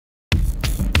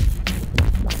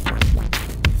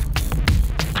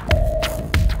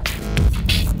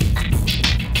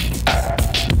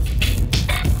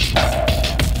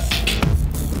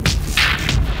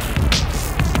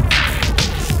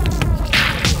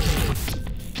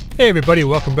Hey everybody,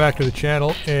 welcome back to the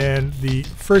channel and the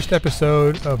first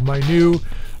episode of my new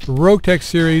Roguetech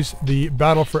series, the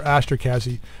Battle for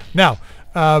Astrokaszy. Now,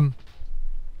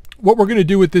 what we're going to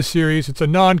do with this series, it's a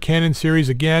non-canon series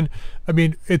again. I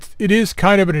mean, it is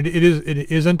kind of, and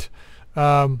it isn't.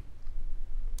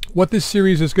 What this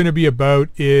series is going to be about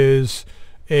is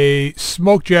a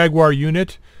Smoke Jaguar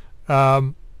unit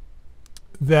that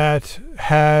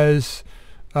has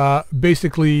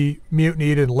basically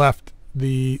mutinied and left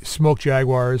the Smoke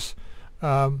Jaguars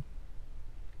after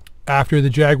the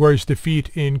Jaguars' defeat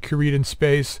in Korean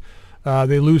space.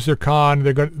 They lose their Khan.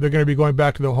 They're going to be going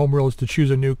back to the homeworlds to choose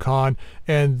a new Khan,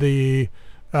 and the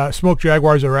Smoke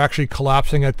Jaguars are actually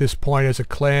collapsing at this point as a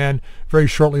clan. Very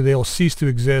shortly they will cease to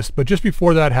exist, but just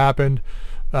before that happened,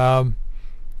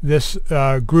 this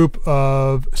group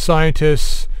of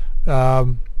scientists,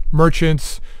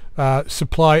 merchants,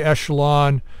 supply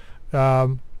echelon,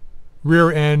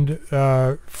 rear end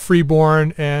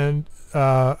freeborn, and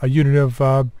a unit of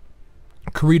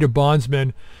Karita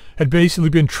bondsmen had basically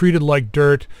been treated like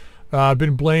dirt,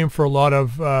 been blamed for a lot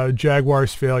of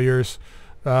Jaguar's failures.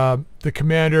 The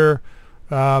commander,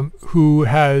 who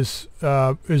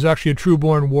is actually a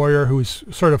true-born warrior who's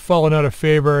sort of fallen out of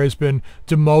favor, has been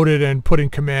demoted and put in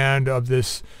command of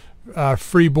this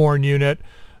freeborn unit,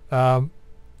 and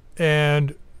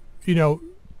you know,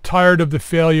 tired of the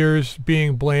failures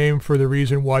being blamed for the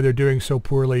reason why they're doing so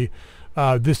poorly,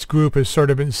 this group has sort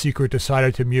of in secret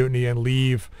decided to mutiny and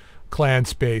leave clan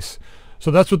space. So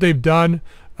that's what they've done.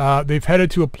 They've headed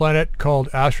to a planet called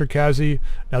Astrokaszy.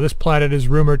 Now this planet is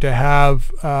rumored to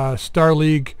have Star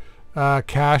League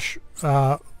cache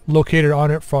located on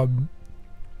it from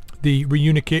the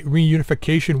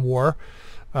reunification war.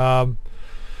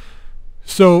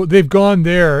 So they've gone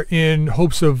there in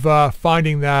hopes of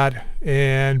finding that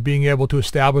and being able to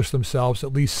establish themselves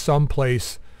at least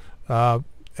someplace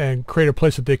and create a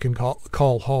place that they can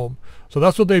call home. So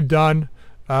that's what they've done.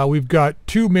 We've got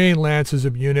two main lances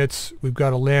of units. We've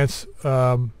got a lance,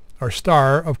 or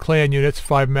star of clan units,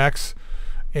 5 mechs,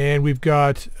 and we've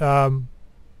got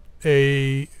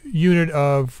a unit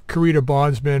of Karita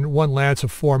bondsmen, 1 lance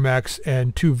of 4 mechs,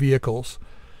 and 2 vehicles.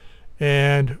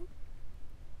 And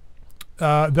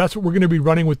that's what we're going to be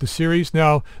running with the series.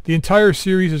 Now, the entire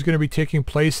series is going to be taking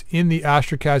place in the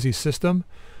Astrokaszy system.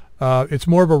 It's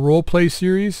more of a role-play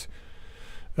series.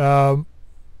 I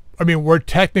mean, we're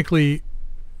technically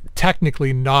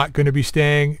not going to be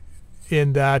staying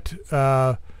in that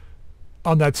on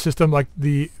that system. Like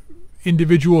the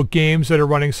individual games that are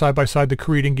running side by side, the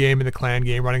Korean game and the clan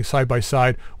game running side by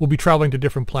side, will be traveling to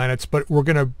different planets, but we're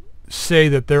going to say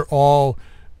that they're all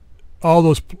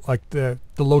those, like the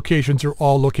locations are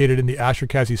all located in the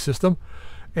Astrokaszy system.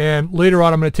 And later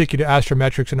on I'm going to take you to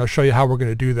astrometrics and I'll show you how we're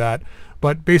going to do that.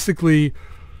 But basically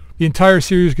the entire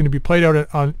series is going to be played out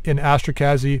in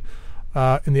Astrokaszy,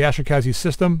 in the Astrokaszy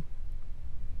system.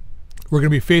 We're going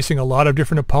to be facing a lot of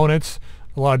different opponents,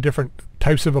 a lot of different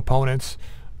types of opponents,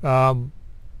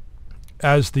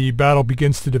 as the battle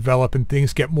begins to develop and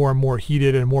things get more and more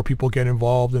heated and more people get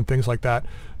involved and things like that.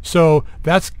 So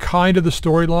that's kind of the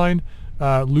storyline,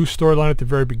 loose storyline at the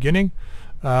very beginning.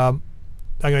 I'm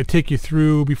going to take you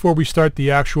through, before we start the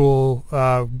actual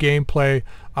gameplay,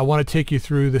 I want to take you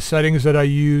through the settings that I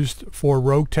used for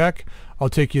Roguetech. I'll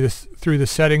take you through the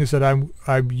settings that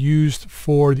I've used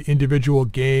for the individual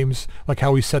games, like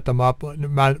how we set them up,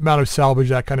 amount of salvage,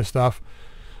 that kind of stuff.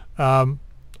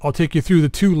 I'll take you through the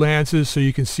 2 lances so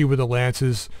you can see where the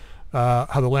lances,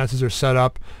 how the lances are set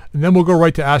up, and then we'll go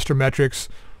right to astrometrics,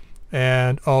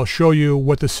 and I'll show you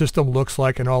what the system looks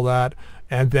like and all that,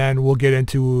 and then we'll get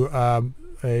into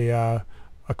a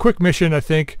quick mission, I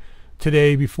think,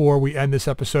 today before we end this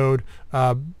episode,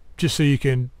 just so you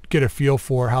can get a feel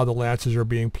for how the lances are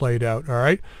being played out. All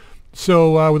right,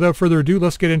 so without further ado,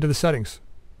 let's get into the settings.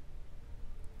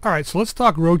 All right, so let's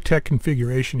talk Roguetech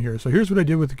configuration here. So here's what I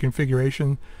did with the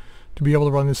configuration to be able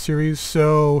to run this series.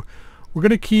 So we're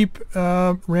going to keep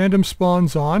random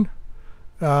spawns on.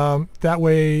 That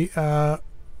way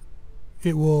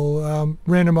it will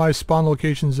randomize spawn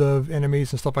locations of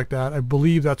enemies and stuff like that. I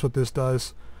believe that's what this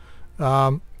does.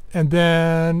 And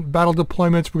then battle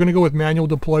deployments, we're going to go with manual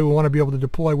deploy. We want to be able to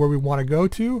deploy where we want to go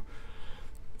to.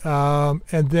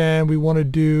 And then we want to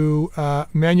do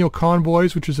manual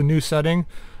convoys, which is a new setting.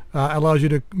 Allows you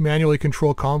to manually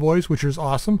control convoys, which is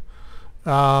awesome.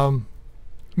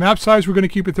 Map size, we're going to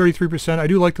keep it 33%. I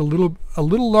do like a little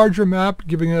larger map,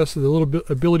 giving us a little bit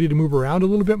ability to move around a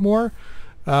little bit more.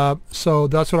 So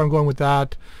that's what I'm going with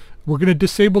that. We're going to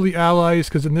disable the allies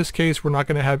because in this case we're not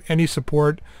going to have any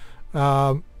support.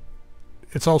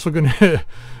 It's also going to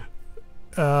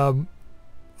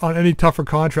on any tougher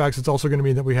contracts, it's also going to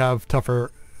mean that we have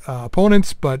tougher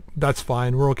opponents, but that's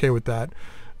fine. We're okay with that.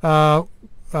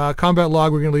 Combat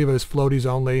log, we're going to leave it as floaties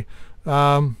only.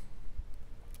 Pilot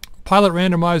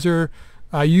randomizer,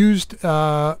 I used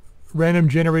random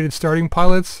generated starting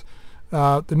pilots.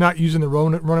 They're not using the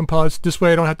running pilots. This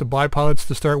way I don't have to buy pilots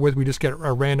to start with. We just get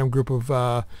a random group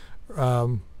of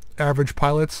average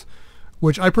pilots,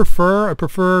 which I prefer. I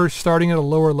prefer starting at a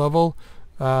lower level.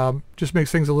 Just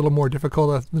makes things a little more difficult,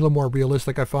 a little more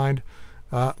realistic, I find.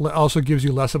 Also gives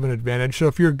you less of an advantage. So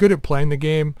if you're good at playing the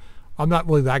game, I'm not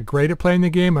really that great at playing the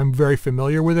game. I'm very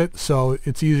familiar with it, so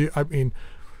it's easier. I mean,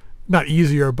 not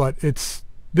easier, but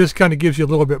this kind of gives you a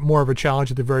little bit more of a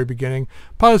challenge at the very beginning.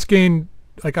 Pilots gain,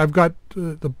 like I've got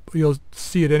you'll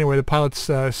see it anyway. The pilot's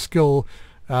skill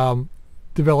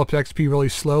develops XP really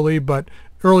slowly, but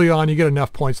early on you get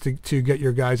enough points to get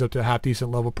your guys up to a half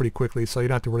decent level pretty quickly. So you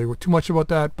don't have to really worry too much about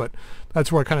that. But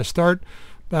that's where I kind of start.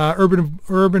 Urban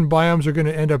biomes are going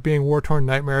to end up being war-torn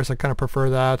nightmares. I kind of prefer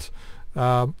that.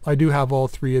 I do have all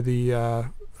three of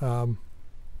the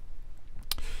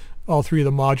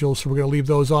modules, so we're going to leave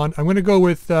those on. I'm going to go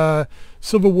with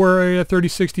Civil War area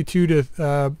 3062 to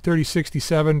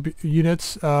 3067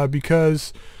 units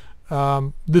because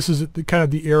this is kind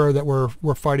of the era that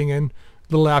we're fighting in,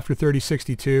 a little after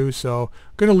 3062. So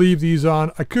I'm going to leave these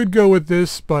on. I could go with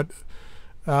this, but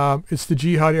it's the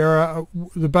Jihad era.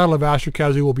 The Battle of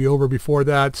Astrokaszy will be over before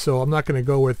that, so I'm not going to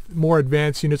go with more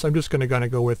advanced units. I'm just going to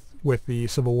go with the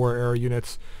Civil War era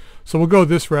units. So we'll go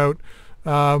this route.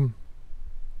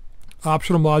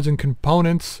 Optional mods and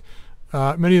components.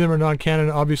 Many of them are non-canon.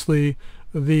 Obviously,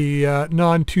 the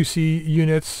non-2C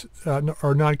units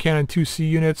or non-canon 2C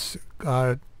units,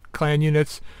 clan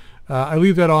units. I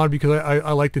leave that on because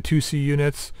I like the 2C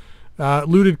units.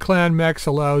 Looted clan mechs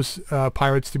allows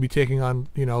pirates to be taking on,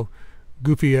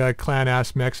 goofy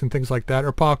clan-ass mechs and things like that.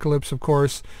 Apocalypse, of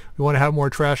course. We want to have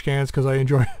more trash cans because I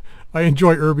enjoy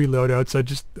Irby loadouts.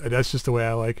 That's just the way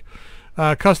I like.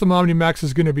 Custom Omni Max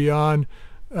is going to be on.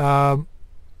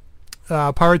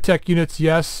 Pirate Tech units,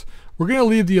 yes. We're going to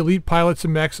leave the elite pilots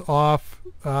and mechs off.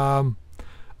 I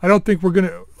don't think we're going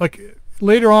to,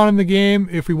 later on in the game,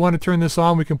 if we want to turn this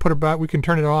on, we can put it back, we can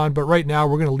turn it on, but right now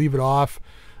we're going to leave it off.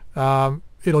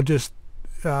 It'll just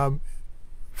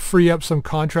free up some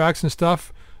contracts and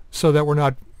stuff so that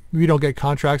we don't get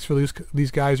contracts for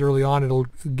these guys early on. It'll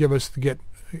give us the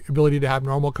ability to have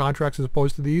normal contracts as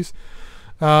opposed to these.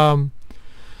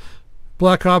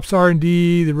 Black Ops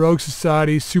R&D, the Rogue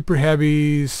Society, Super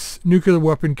Heavies, nuclear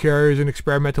weapon carriers, and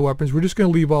experimental weapons. We're just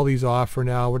going to leave all these off for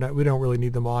now. We don't really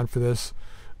need them on for this.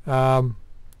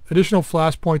 Additional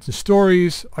flashpoints and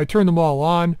stories. I turn them all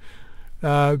on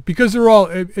because they're all.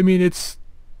 There's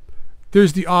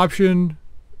the option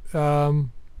to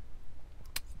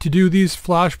do these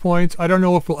flashpoints. I don't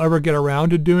know if we'll ever get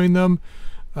around to doing them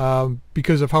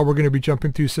because of how we're going to be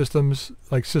jumping through systems,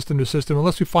 like system to system.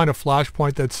 Unless we find a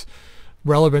flashpoint that's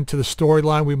relevant to the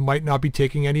storyline, we might not be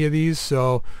taking any of these,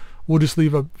 so we'll just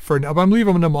leave them for now. But I'm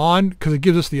leaving them on because it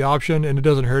gives us the option and it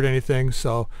doesn't hurt anything,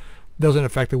 so it doesn't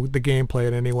affect the gameplay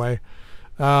in any way.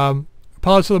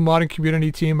 Pilots of the modding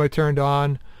community team I turned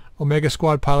on. Omega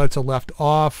Squad pilots are left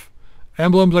off.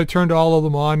 Emblems I turned all of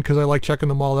them on because I like checking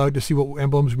them all out to see what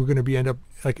emblems we're going to be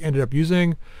ended up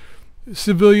using.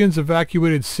 Civilians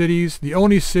evacuated cities. The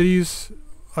only cities,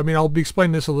 I'll be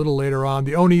explaining this a little later on.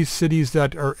 The only cities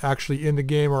that are actually in the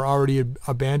game are already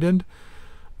abandoned.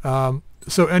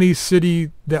 So any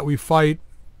city that we fight,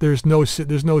 there's no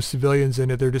civilians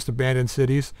in it. They're just abandoned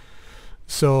cities.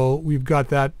 So we've got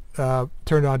that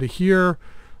turned on to here.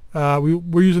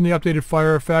 We're using the updated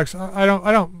fire effects.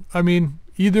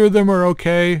 Either of them are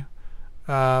okay.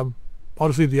 I'll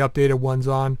just leave the updated ones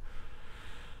on.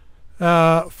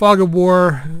 Fog of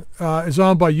War is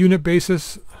on by unit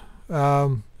basis.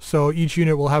 So each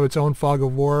unit will have its own Fog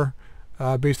of War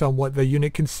based on what the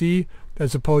unit can see,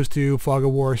 as opposed to Fog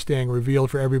of War staying revealed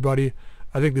for everybody.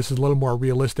 I think this is a little more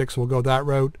realistic, so we'll go that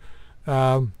route.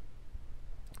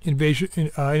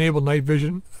 Enable night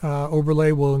vision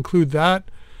overlay will include that.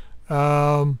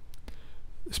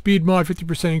 Speed mod,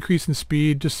 50% increase in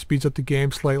speed, just speeds up the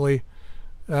game slightly.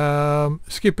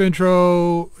 Skip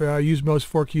intro, use most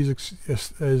 4 keys as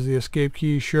the escape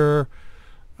key, sure.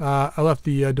 I left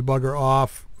the debugger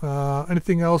off.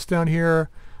 Anything else down here?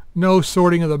 No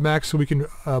sorting of the mechs, so we can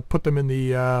put them in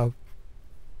the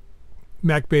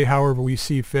mech bay however we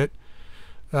see fit.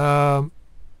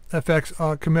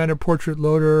 FX Commander Portrait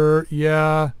Loader,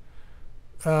 yeah.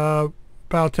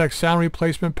 Battletech Sound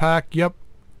Replacement Pack, yep.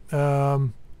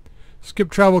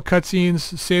 Skip travel cutscenes,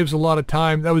 saves a lot of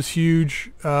time. That was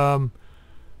huge. When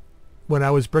when I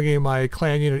was bringing my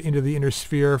clan unit into the inner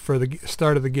sphere for the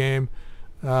start of the game.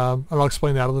 And I'll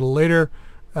explain that a little later.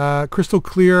 Crystal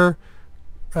clear,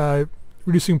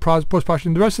 reducing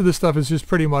post-processing. The rest of this stuff is just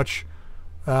pretty much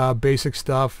basic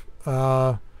stuff.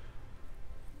 Default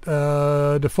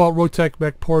Roguetech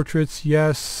mech portraits,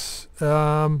 yes.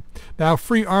 Now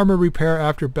free armor repair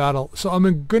after battle. So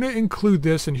I'm going to include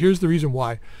this, and here's the reason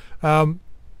why.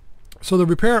 So the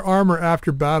repair armor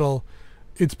after battle,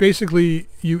 it's basically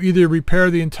you either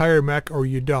repair the entire mech or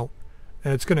you don't,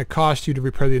 and it's going to cost you to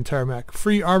repair the entire mech.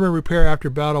 Free armor repair after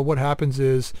battle, what happens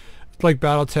is it's like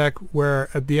Battletech, where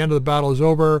at the end of the battle is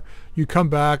over, you come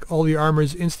back, all the armor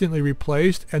is instantly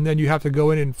replaced, and then you have to go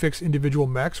in and fix individual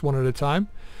mechs one at a time.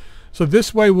 So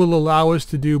this way will allow us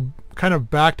to do kind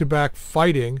of back-to-back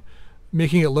fighting,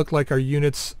 making it look like our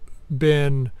unit's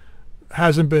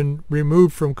hasn't been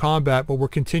removed from combat, but we're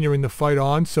continuing the fight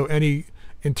on, so any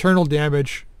internal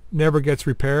damage never gets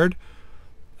repaired.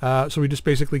 So we just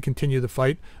basically continue the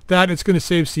fight. That, it's going to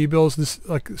save C-bills.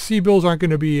 C-bills aren't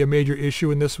going to be a major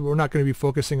issue in this. We're not going to be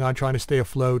focusing on trying to stay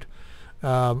afloat.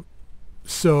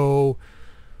 So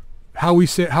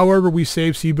however we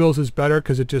save C-bills is better,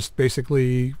 because it just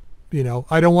basically, you know,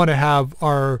 I don't want to have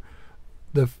the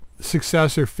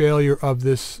success or failure of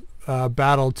this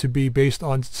battle to be based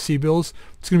on C-bills.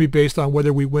 It's going to be based on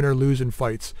whether we win or lose in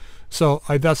fights. So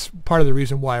that's part of the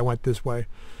reason why I went this way.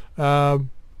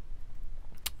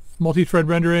 Multi-thread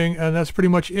rendering, and that's pretty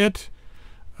much it.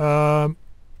 So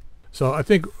I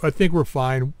think we're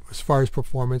fine as far as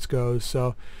performance goes.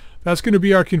 So that's going to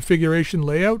be our configuration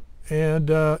layout, and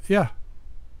yeah.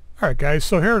 All right, guys.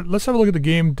 So here, let's have a look at the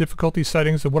game difficulty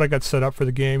settings of what I got set up for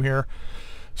the game here.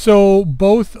 So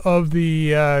both of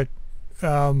the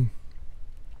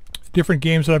different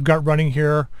games that I've got running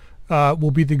here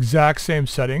will be the exact same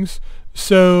settings.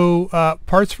 So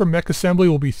parts for mech assembly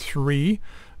will be 3.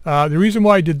 The reason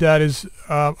why I did that is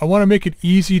I want to make it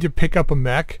easy to pick up a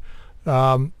mech.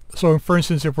 So for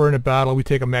instance, if we're in a battle, we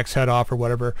take a mech's head off or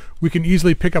whatever, we can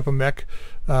easily pick up a mech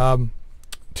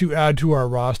to add to our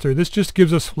roster. This just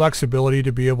gives us flexibility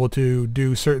to be able to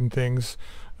do certain things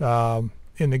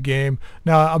in the game.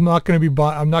 Now, I'm not going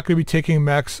to be taking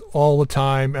mechs all the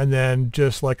time and then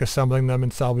just like assembling them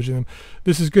and salvaging them.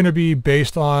 This is going to be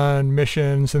based on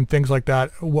missions and things like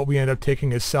that. What we end up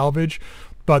taking is salvage.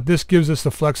 But this gives us the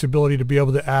flexibility to be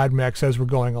able to add mechs as we're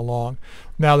going along.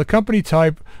 Now, the company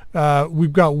type,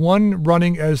 we've got one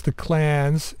running as the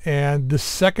clans, and the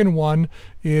second one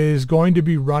is going to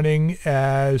be running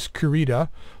as Kurita.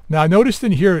 Now, I noticed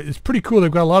in here, it's pretty cool.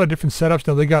 They've got a lot of different setups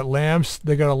now. They got lambs.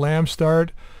 They got a lamb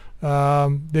start.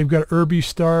 They've got Irby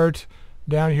start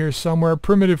down here somewhere.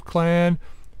 Primitive clan,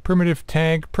 primitive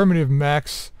tank, primitive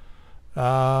mechs,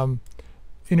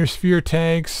 inner sphere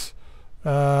tanks.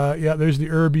 Yeah, there's the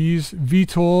Irbies.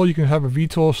 VTOL, you can have a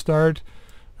VTOL start.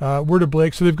 Word of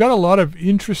Blake. So they've got a lot of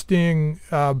interesting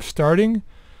starting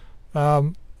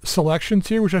selections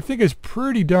here, which I think is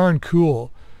pretty darn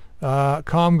cool.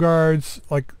 Comm guards,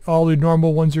 like all the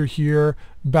normal ones are here.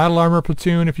 Battle armor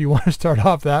platoon, if you want to start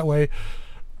off that way.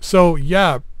 So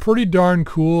yeah, pretty darn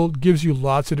cool. Gives you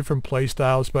lots of different play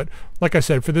styles. But like I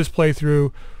said, for this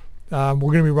playthrough, we're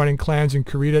going to be running clans in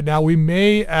Kurita. Now we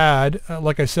may add,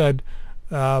 like I said,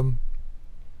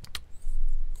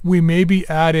 we may be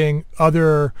adding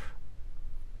other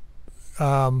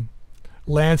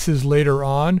lances later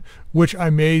on, which I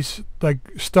may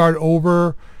start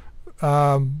over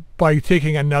by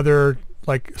taking another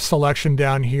selection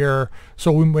down here.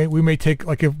 So we may take,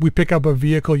 like, if we pick up a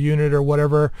vehicle unit or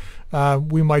whatever,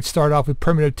 we might start off with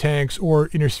primitive tanks or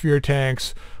inner sphere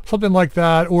tanks, something like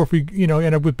that. Or if we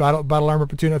end up with battle armor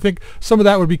platoon, I think some of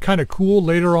that would be kind of cool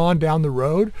later on down the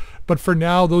road. But for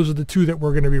now, those are the two that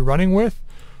we're going to be running with.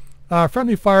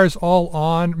 Friendly fire is all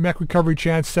on. Mech recovery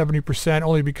chance 70%,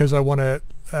 only because I want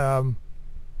to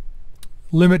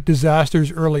limit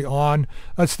disasters early on.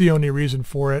 That's the only reason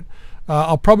for it.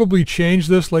 I'll probably change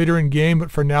this later in game,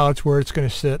 but for now it's where it's going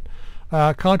to sit.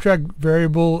 Contract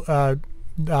variable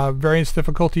variance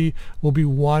difficulty will be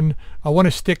 1. I want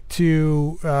to stick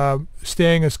to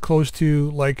staying as close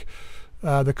to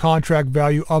the contract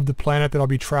value of the planet that I'll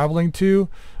be traveling to,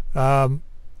 and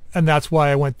that's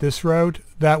why I went this route.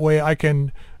 That way I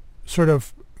can sort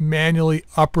of manually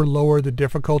up or lower the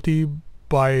difficulty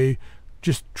by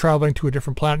just traveling to a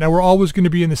different planet. Now, we're always going to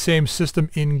be in the same system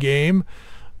in game,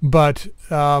 but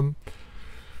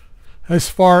as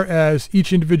far as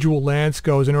each individual lance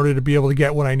goes, in order to be able to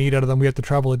get what I need out of them, we have to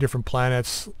travel to different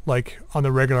planets, like on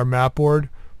the regular map board.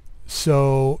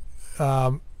 So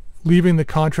leaving the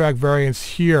contract variance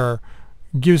here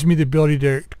gives me the ability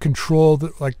to control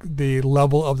the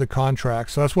level of the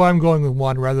contract. So that's why I'm going with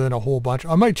one rather than a whole bunch.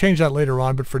 I might change that later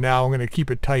on, but for now I'm going to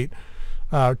keep it tight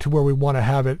to where we want to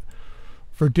have it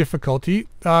for difficulty.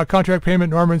 Contract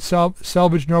payment normal and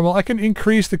salvage normal. I can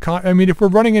increase the I mean, if we're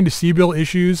running into C-bill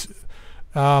issues,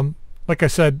 like I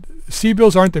said,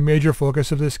 C-bills aren't the major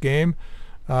focus of this game.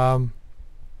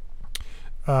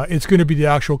 It's going to be the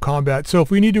actual combat. So if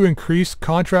we need to increase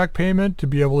contract payment to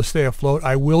be able to stay afloat,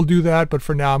 I will do that, but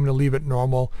for now I'm going to leave it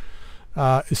normal.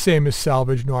 Same as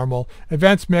salvage normal.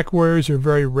 Advanced mech warriors are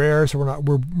very rare, so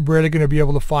we're rarely going to be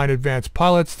able to find advanced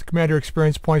pilots. The commander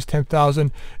experience points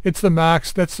 10,000. It's the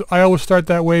max. I always start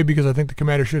that way because I think the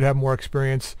commander should have more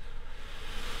experience.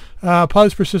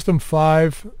 Pilots per system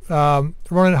 5.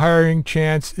 Running hiring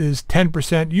chance is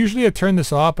 10%. Usually I turn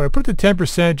this off, but I put it to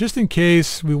 10% just in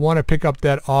case we want to pick up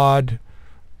that odd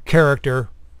character,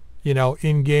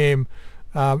 in game.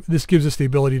 This gives us the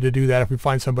ability to do that if we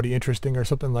find somebody interesting or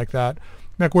something like that.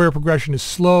 Mech warrior progression is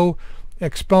slow.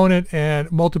 Exponent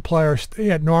and multiplier stay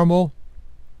at normal.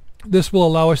 This will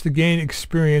allow us to gain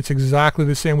experience exactly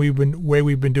the same way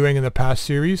we've been doing in the past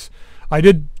series. I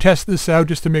did test this out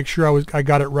just to make sure I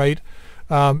got it right.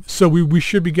 So we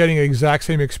should be getting the exact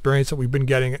same experience that we've been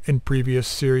getting in previous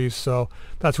series. So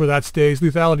that's where that stays.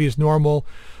 Lethality is normal.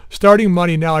 Starting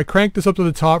money now. I cranked this up to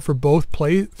the top for both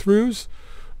playthroughs.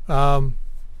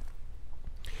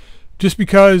 Just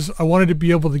because I wanted to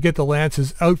be able to get the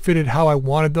lances outfitted how I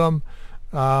wanted them.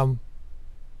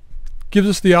 Gives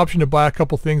us the option to buy a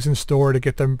couple things in store to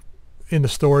get them in the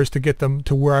stores to get them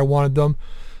to where I wanted them.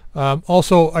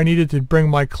 Also, I needed to bring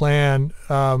my clan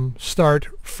start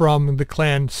from the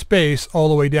clan space all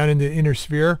the way down into the inner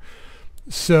sphere.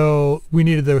 So we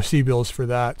needed those C-bills for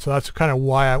that. So that's kind of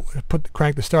why I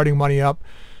cranked the starting money up.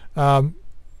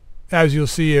 As you'll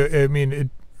see, I mean,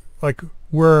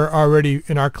 we're already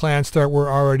in our clan start. We're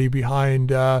already behind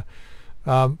for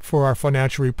our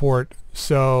financial report.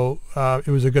 So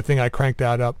it was a good thing I cranked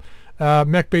that up.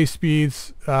 Mech bay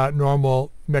speeds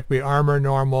normal. Mech bay armor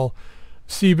normal.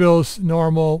 C-bills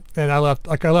normal, and I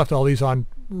left all these on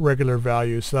regular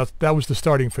values. So that was the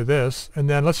starting for this. And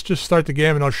then let's just start the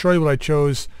game, and I'll show you what I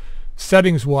chose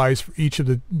settings-wise for each of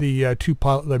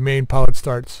the main pilot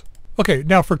starts. Okay,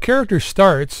 now for character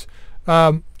starts,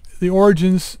 the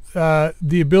origins,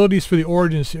 the abilities for the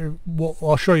origins here,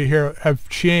 I'll show you here, have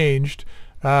changed.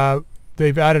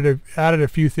 They've added a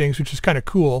few things, which is kind of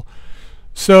cool.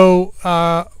 So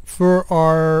for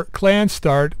our clan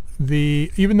start,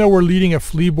 even though we're leading a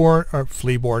freeborn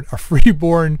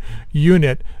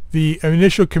unit, the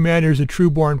initial commander is a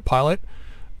trueborn pilot.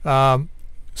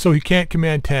 So he can't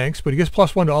command tanks, but he gets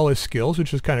 +1 to all his skills,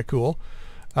 which is kind of cool.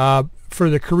 For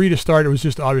the Karita start, it was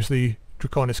just obviously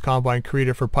Draconis Combine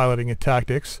Karita for piloting and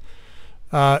tactics.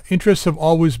 Interests have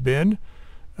always been.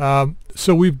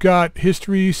 So we've got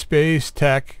history, space,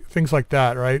 tech, things like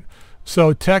that, right?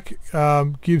 So tech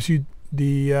gives you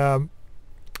the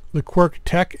quirk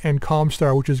Tech and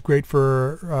Comstar, which is great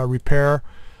for repair.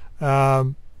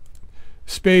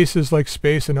 Space is like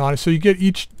space and honest. So you get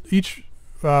each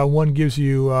one gives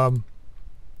you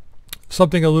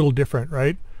something a little different,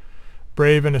 right?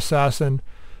 Brave and assassin.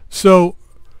 So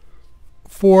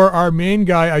for our main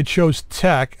guy, I chose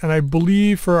Tech, and I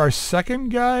believe for our second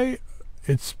guy,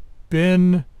 it's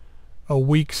been a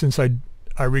week since I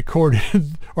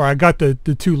recorded or I got the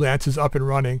 2 lances up and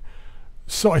running.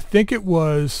 So I think it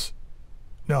wasn't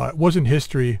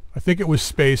history. I think it was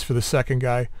space for the second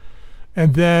guy.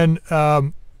 And then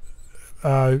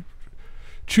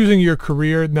choosing your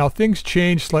career. Now things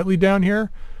change slightly down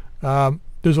here.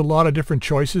 There's a lot of different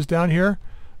choices down here.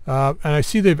 And I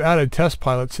see they've added test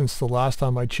pilots since the last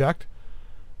time I checked.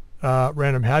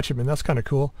 Random hatchetman, that's kind of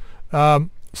cool.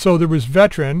 So there was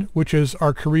veteran, which is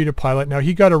our Karita pilot. Now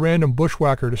he got a random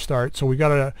bushwhacker to start, so we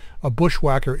got a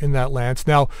bushwhacker in that lance.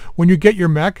 Now when you get your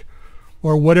mech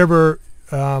or whatever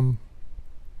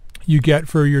you get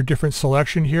for your different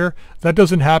selection here, that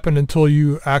doesn't happen until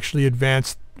you actually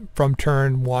advance from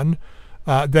turn 1.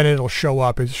 Then it'll show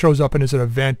up. It shows up and as an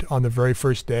event on the very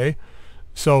first day.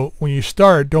 So when you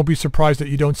start, don't be surprised that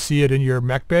you don't see it in your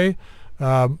mech bay.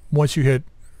 Once you hit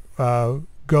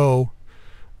go,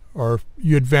 or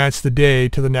you advance the day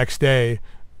to the next day,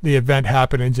 the event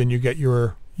happens and you get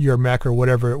your mech or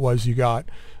whatever it was you got.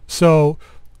 So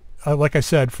like I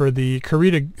said, for the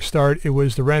Karita start, it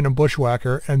was the random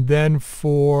bushwhacker, and then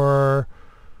for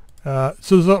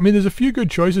there's a few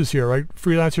good choices here, right?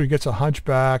 Freelancer gets a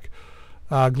hunchback,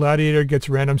 gladiator gets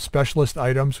random specialist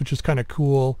items, which is kind of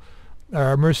cool.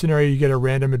 Mercenary, you get a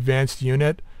random advanced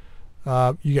unit.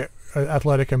 You get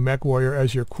athletic and mech warrior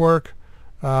as your quirk.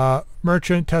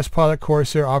 Merchant, Test Pilot,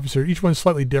 Corsair, Officer. Each one's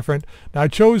slightly different. Now I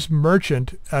chose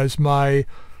Merchant as my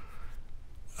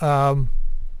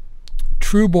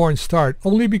Trueborn start,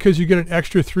 only because you get an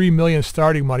extra 3 million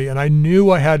starting money, and I knew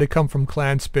I had to come from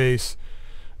clan space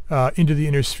into the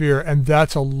inner sphere, and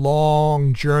that's a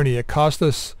long journey. It cost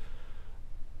us,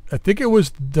 I think it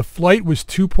was, the flight was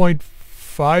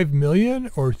 2.5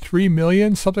 million or 3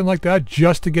 million, something like that,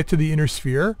 just to get to the inner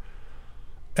sphere.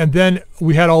 And then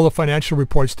we had all the financial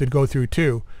reports to go through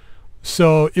too.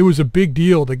 So it was a big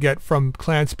deal to get from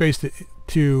clan space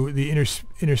to the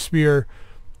inner sphere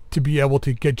to be able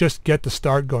to get the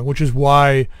start going, which is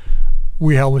why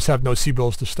we almost have no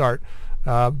C-bills to start.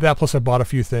 That plus I bought a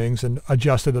few things and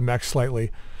adjusted the mech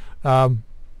slightly.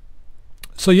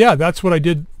 So yeah, that's what I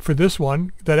did for this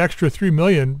one. That extra 3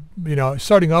 million, you know,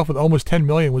 starting off with almost 10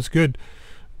 million was good,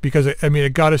 because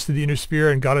it got us to the inner sphere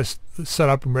and got us set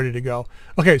up and ready to go.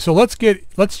 Okay, so let's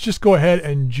just go ahead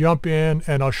and jump in,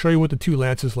 and I'll show you what the two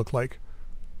lances look like.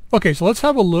 Okay, so let's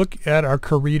have a look at our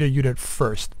Karita unit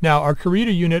first. Now, our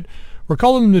Karita unit, we're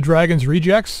calling them the Dragon's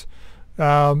Rejects.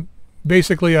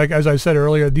 Basically, like, as I said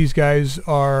earlier, these guys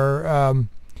are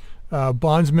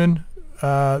bondsmen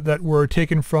that were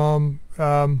taken from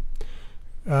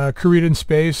Karitan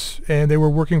space, and they were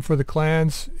working for the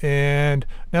clans, and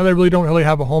now they don't really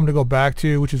have a home to go back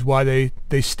to, which is why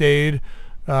they stayed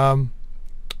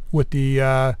with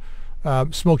the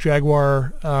Smoke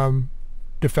Jaguar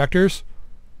defectors.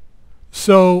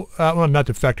 So, well, not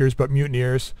defectors, but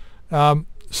mutineers.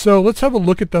 So let's have a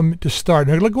look at them to start.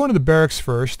 Now, let's go into the barracks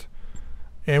first,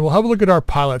 and we'll have a look at our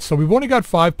pilots. So we've only got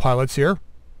 5 pilots here.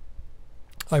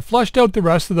 I flushed out the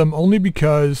rest of them only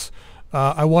because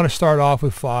I want to start off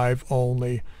with 5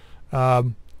 only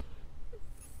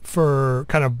for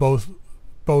kind of both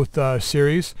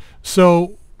series.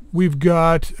 So we've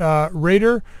got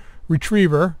Raider,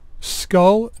 Retriever,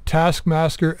 Skull,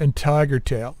 Taskmaster, and Tiger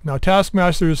Tail. Now,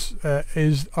 Taskmaster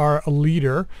is our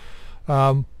leader,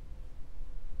 and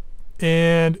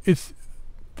it's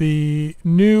the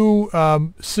new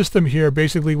system here.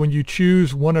 Basically, when you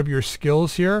choose one of your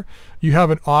skills here, you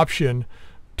have an option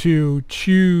to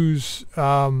choose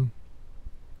one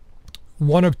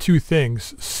of 2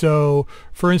 things. So,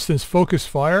 for instance, Focus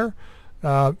Fire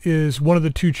is one of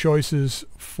the 2 choices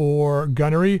for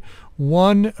gunnery.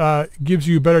 One gives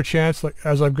you a better chance, like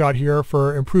as I've got here,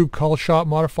 for improved call shot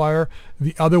modifier.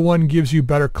 The other one gives you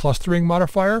better clustering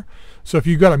modifier. So if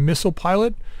you've got a missile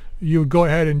pilot, you would go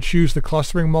ahead and choose the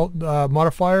clustering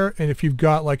modifier, and if you've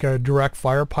got like a direct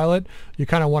fire pilot, you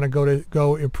kind of want to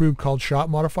go improved call shot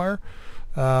modifier,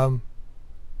 and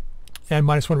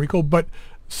 -1 recoil. But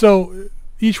so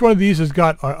each one of these has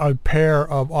got a pair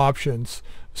of options.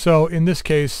 So in this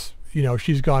case, you know,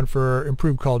 she's gone for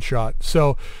improved called shot.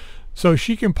 So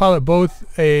she can pilot both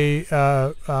a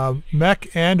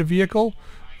mech and a vehicle.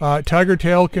 Tiger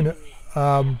Tail can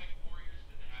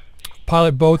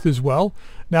pilot both as well.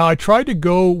 Now, I tried to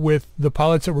go with the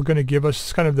pilots that were going to give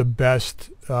us kind of the best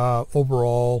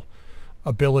overall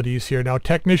abilities here. Now,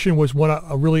 Technician was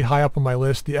really high up on my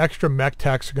list. The extra mech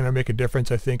techs are going to make a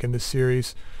difference, I think, in this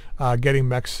series, getting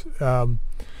mechs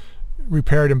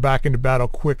repaired and back into battle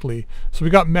quickly. So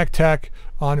we got mech tech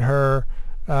on her.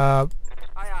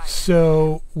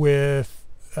 So with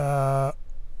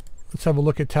let's have a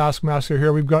look at Taskmaster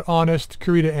here. We've got Honest,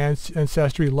 Karita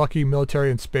Ancestry, Lucky, Military,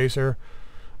 and Spacer.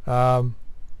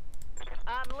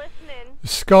 I'm listening.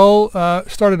 Skull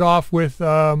started off with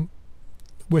the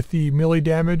melee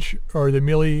damage, or the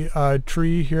melee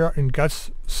tree here in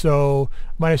Guts, so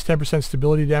 -10%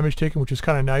 stability damage taken, which is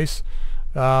kind of nice.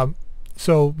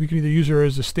 So we can either use her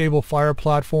as a stable fire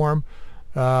platform,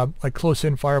 like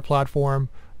close-in fire platform,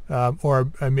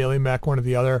 or a melee mech, one or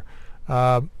the other.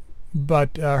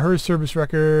 But her service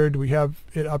record, we have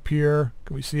it up here.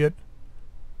 Can we see it?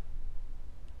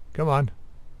 Come on.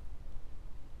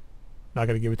 Not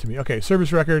going to give it to me. Okay,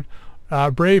 service record.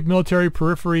 Brave, Military,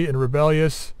 Periphery, and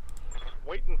Rebellious.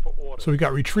 Waiting for order. So we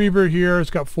got Retriever here. It's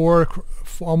got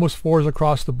almost 4s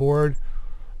across the board.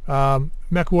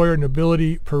 Mech Warrior,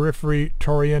 Nobility, Periphery,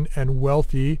 Taurian, and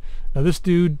Wealthy. Now this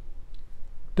dude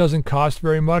doesn't cost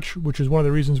very much, which is one of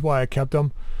the reasons why I kept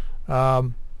him.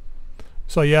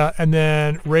 So yeah, and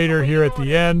then Raider here at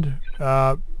the end.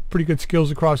 Pretty good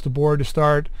skills across the board to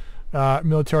start.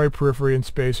 Military, Periphery, and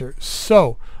Spacer.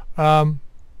 So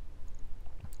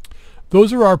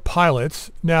those are our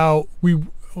pilots. Now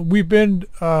we've been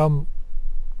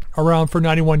around for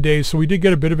 91 days, so we did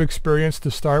get a bit of experience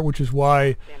to start, which is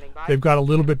why they've got a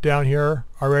little bit down here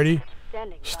already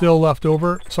still left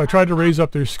over. So I tried to raise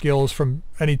up their skills from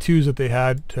any 2s that they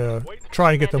had to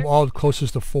try and get them all as close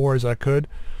as to 4 as I could.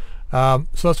 So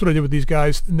that's what I did with these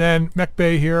guys. And then mech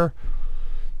bay here.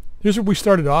 Here's what we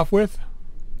started off with.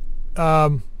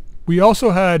 We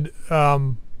also had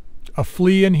a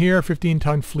flea in here,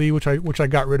 15-ton flea, which I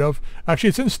got rid of. Actually,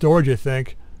 it's in storage, I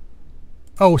think.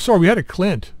 Oh, sorry, we had a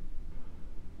clint.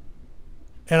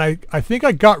 And I think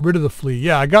I got rid of the flea.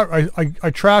 Yeah, I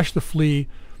trashed the flea.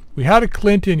 We had a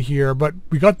clint in here, but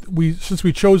since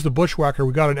we chose the bushwhacker,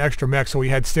 we got an extra mech, so we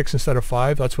had 6 instead of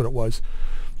 5. That's what it was.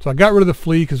 So I got rid of the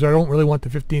flea because I don't really want the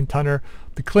 15-tonner.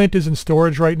 The clint is in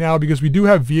storage right now because we do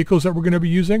have vehicles that we're going to be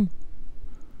using.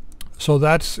 So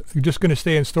that's just going to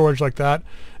stay in storage like that.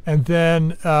 And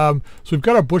then, so we've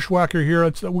got our bushwhacker here.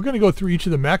 We're going to go through each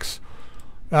of the mechs.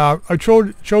 I've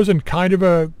chosen kind of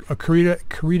a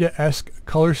Karita-esque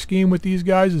color scheme with these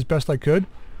guys as best I could.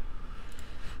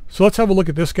 So let's have a look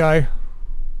at this guy.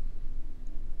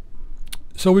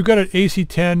 So we've got an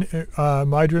AC-10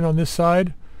 Mydron on this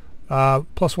side,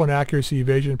 +1 accuracy,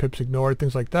 evasion, pips ignored,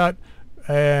 things like that,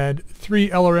 and 3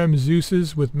 LRM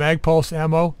Zeuses with mag pulse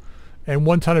ammo, and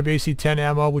 1 ton of AC-10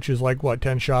 ammo, which is like what,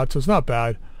 10 shots, so it's not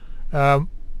bad. And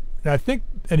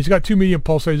he's got 2 medium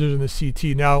pulse lasers in the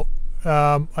CT. Now,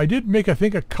 I did make, I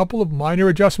think, a couple of minor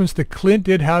adjustments. The clint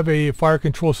did have a fire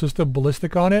control system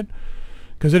ballistic on it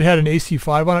because it had an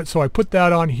AC-5 on it, so I put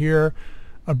that on here.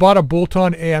 I bought a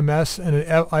bolt-on AMS and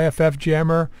an IFF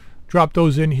jammer, dropped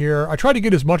those in here. I tried to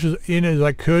get as much in as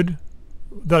I could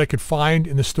that I could find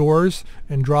in the stores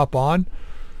and drop on.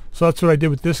 So that's what I did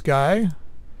with this guy.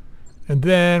 And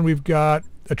then we've got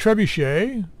a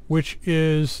trebuchet, which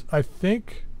is, I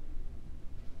think,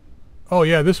 oh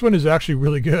yeah, this one is actually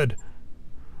really good.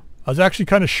 I was actually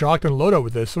kind of shocked on loadout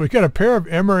with this. So we got a pair of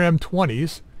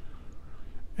MRM-20s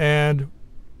and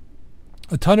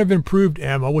a ton of improved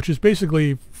ammo, which is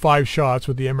basically 5 shots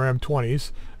with the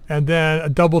MRM-20s, and then a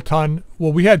double ton.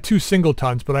 Well, we had 2 single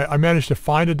tons, but I managed to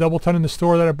find a double ton in the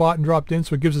store that I bought and dropped in,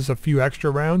 so it gives us a few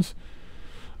extra rounds.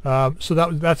 So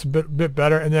that's a bit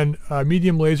better. And then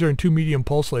medium laser and 2 medium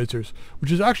pulse lasers,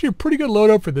 which is actually a pretty good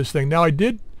loadout for this thing. Now what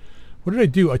did I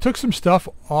do? I took some stuff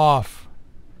off.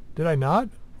 Did I not?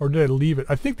 Or did I leave it?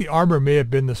 I think the armor may have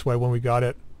been this way when we got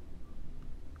it.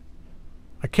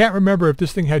 I can't remember if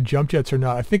this thing had jump jets or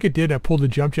not. I think it did. I pulled the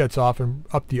jump jets off and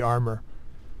upped the armor.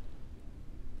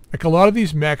 Like a lot of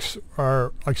these mechs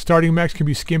are, like starting mechs can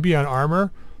be skimpy on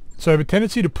armor. So I have a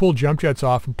tendency to pull jump jets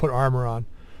off and put armor on.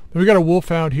 Then we got a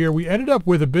Wolfhound here. We ended up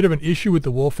with a bit of an issue with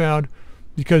the Wolfhound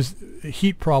because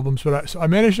heat problems. But so I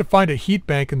managed to find a heat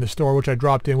bank in the store, which I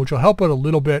dropped in, which will help out a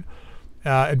little bit.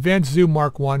 Advanced Zoom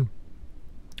Mark 1,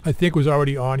 I think, was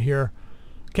already on here.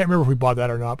 Can't remember if we bought that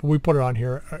or not, but we put it on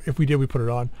here. If we did, we put it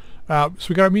on. So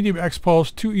we got a medium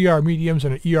X-Pulse, 2 ER mediums,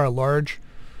 and an ER large,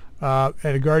 and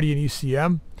a Guardian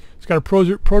ECM. It's got a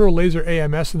proto laser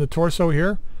AMS in the torso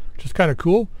here, which is kind of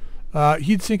cool.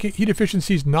 Heat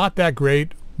efficiency is not that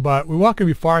great, but we want to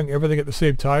be firing everything at the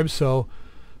same time, so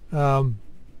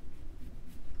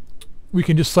we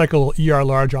can just cycle ER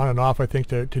large on and off, I think,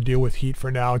 to deal with heat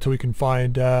for now until we can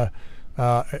find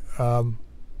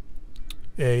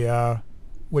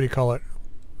what do you call it,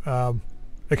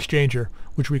 exchanger,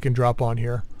 which we can drop on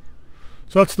here.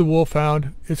 So that's the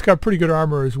Wolfhound. It's got pretty good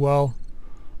armor as well.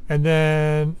 And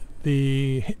then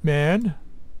the Hitman.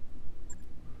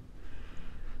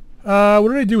 What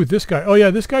did I do with this guy? Oh yeah,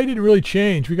 this guy didn't really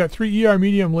change. We got 3 ER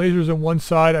medium lasers on one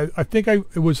side. I think I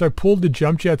pulled the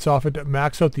jump jets off it to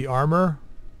max out the armor.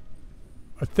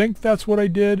 I think that's what I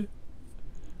did.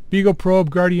 Beagle probe,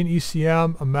 Guardian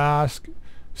ECM, a mask,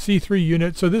 C3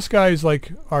 unit. So this guy is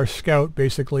like our scout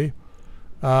basically.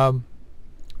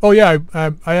 Oh yeah,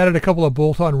 I added a couple of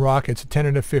bolt-on rockets, a 10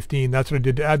 and a 15. That's what I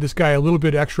did to add this guy a little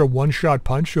bit extra one-shot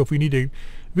punch. So if we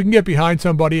can get behind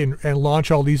somebody and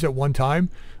launch all these at one time,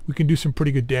 we can do some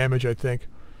pretty good damage, I think.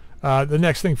 The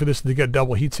next thing for this is to get a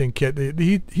double heatsink kit.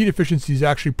 The heat efficiency is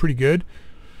actually pretty good,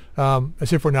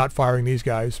 as if we're not firing these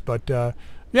guys. But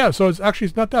yeah, so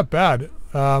it's not that bad.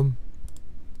 The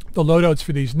loadouts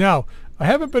for these. Now, I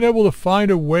haven't been able to find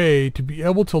a way to be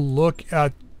able to look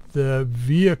at the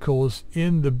vehicles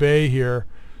in the bay here.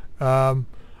 I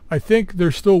think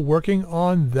they're still working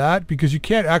on that because you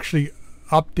can't actually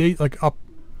update,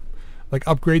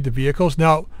 upgrade the vehicles.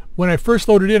 Now, when I first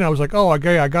loaded in, I was like, oh,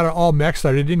 okay, I got it all maxed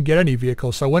out. I didn't get any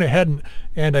vehicles. So I went ahead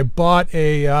and I bought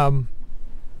a, I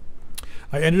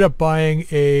ended up buying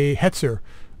a Hetzer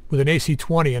with an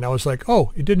AC-20, and I was like,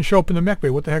 oh, it didn't show up in the mech bay.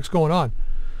 What the heck's going on?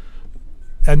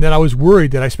 And then I was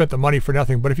worried that I spent the money for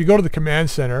nothing. But if you go to the command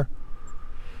center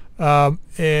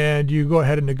and you go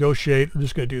ahead and negotiate, I'm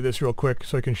just going to do this real quick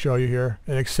so I can show you here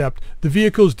and accept. The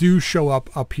vehicles do show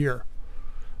up here.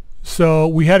 So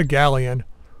we had a Galleon.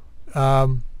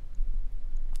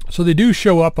 So they do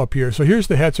show up here. So here's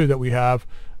the Hetzer that we have.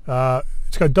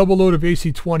 It's got double load of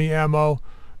AC-20 ammo.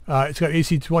 It's got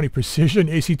AC-20 precision,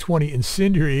 AC-20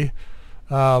 incendiary,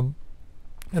 and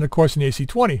of course an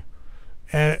AC-20.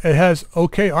 And it has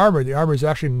okay armor. The armor is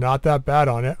actually not that bad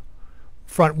on it.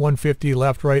 Front 150,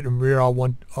 left, right, and rear all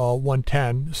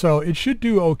 110. So it should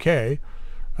do okay.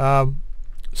 So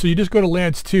you just go to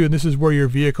Lance 2, and this is where your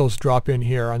vehicles drop in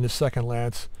here on this second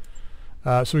Lance.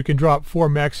 So we can drop 4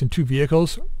 mechs and 2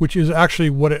 vehicles, which is actually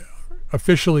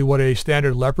officially what a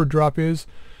standard Leopard drop is.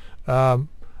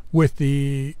 With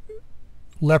the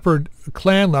Leopard,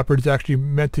 Clan Leopard is actually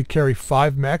meant to carry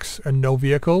 5 mechs and no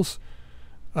vehicles.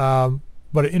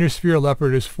 But an Inner Sphere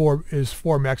Leopard is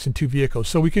 4 mechs and 2 vehicles.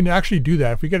 So we can actually do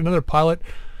that. If we get another pilot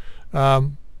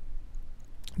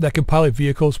that can pilot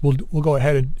vehicles, we'll go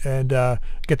ahead and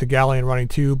get the Galleon running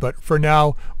too. But for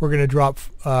now, we're going to drop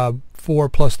 4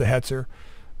 plus the Hetzer.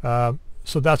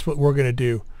 So that's what we're going to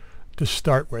do to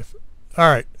start with. All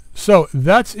right. So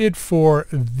that's it for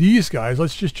these guys.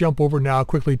 Let's just jump over now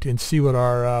quickly and see what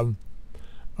our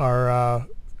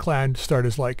clan start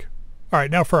is like. All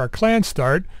right. Now for our clan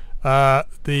start,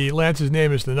 the Lance's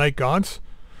name is the Night Gaunts,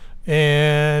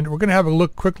 and we're going to have a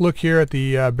quick look here at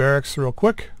the barracks real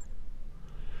quick.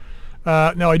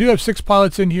 Now I do have 6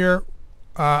 pilots in here.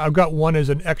 I've got 1 as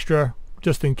an extra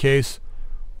just in case.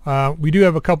 We do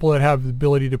have a couple that have the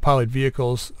ability to pilot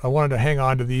vehicles. I wanted to hang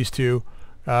on to these 2.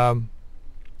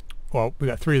 Well, we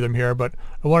got 3 of them here, but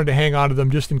I wanted to hang on to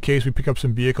them just in case we pick up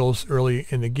some vehicles early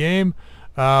in the game.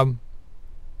 But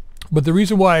the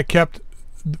reason why I kept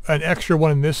an extra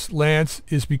 1 in this Lance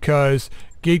is because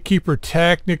Gatekeeper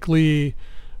technically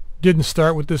didn't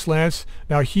start with this Lance.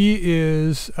 Now he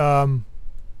is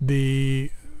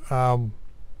the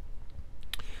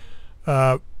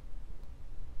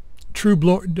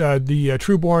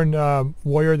Trueborn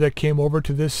warrior that came over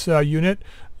to this unit.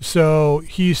 So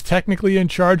he's technically in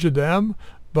charge of them,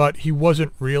 but he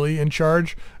wasn't really in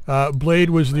charge. Blade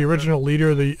was the original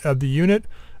leader of the unit,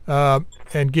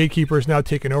 and Gatekeeper is now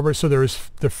taken over. So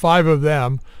the 5 of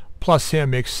them plus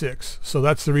him makes 6. So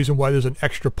that's the reason why there's an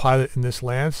extra pilot in this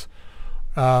Lance.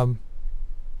 So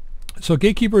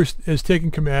Gatekeeper is taking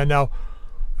command now.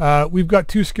 We've got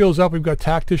 2 skills up. We've got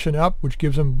Tactician up, which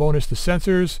gives him bonus to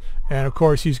sensors, and of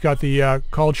course he's got the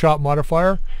called shot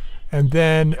modifier. And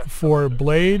then for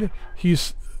Blade,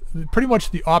 he's pretty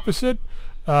much the opposite.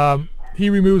 He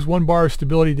removes 1 bar of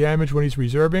stability damage when he's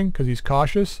reserving because he's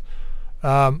cautious.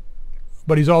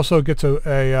 But he's also gets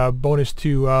a bonus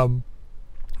to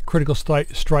critical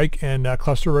strike and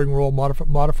cluster ring roll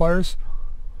modifiers.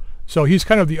 So he's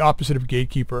kind of the opposite of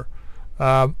Gatekeeper.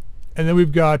 And then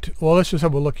we've got, well, let's just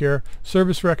have a look here.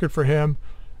 Service record for him.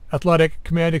 Athletic,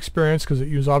 command experience, because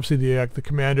he was obviously the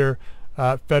commander.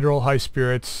 Federal, high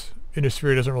spirits. Inner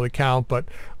Sphere doesn't really count, but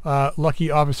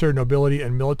lucky, officer, nobility,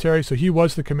 and military. So he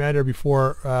was the commander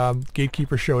before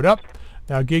Gatekeeper showed up.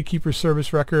 Now Gatekeeper's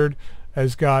service record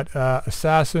has got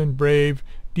assassin, brave,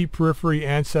 deep periphery,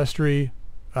 ancestry,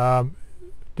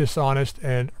 dishonest,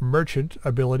 and merchant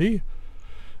ability.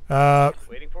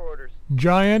 Waiting for orders.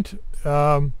 Giant.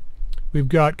 We've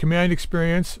got command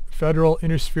experience, federal,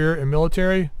 Inner Sphere, and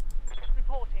military.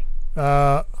 Reporting.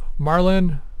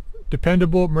 Marlin,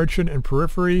 dependable, merchant, and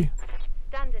periphery.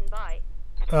 Standing by.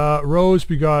 Rose,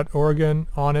 we got Oregon,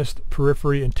 honest,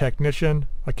 periphery, and technician.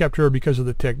 I kept her because of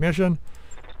the technician.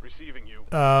 Receiving you.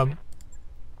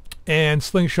 And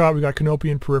Slingshot, we got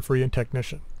Canopian, periphery, and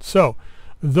technician. So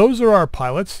those are our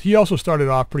pilots. He also started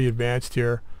off pretty advanced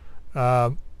here.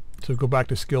 So go back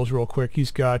to skills real quick.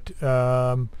 He's got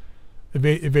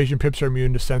evasion pips are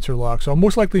immune to sensor lock. So I'll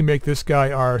most likely make this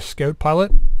guy our scout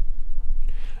pilot.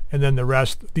 And then the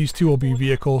rest, these 2 will be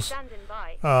vehicles.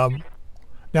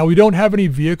 Now we don't have any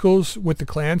vehicles with the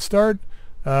clan start,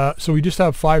 so we just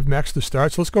have 5 mechs to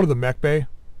start. So let's go to the mech bay.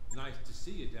 Nice to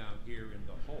see you down here in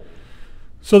the hole.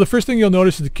 So the first thing you'll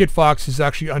notice is the Kit Fox is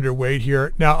actually underweight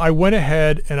here. Now I went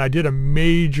ahead and I did a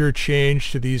major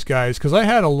change to these guys because I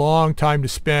had a long time to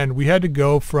spend. We had to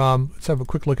go from, let's have a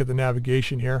quick look at the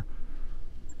navigation here.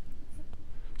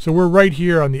 So we're right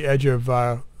here on the edge of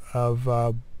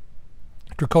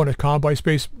Dracona Combine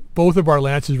Space. Both of our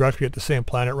Lances are actually at the same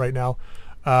planet right now.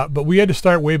 But we had to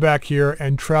start way back here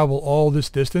and travel all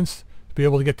this distance to be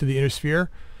able to get to the Inner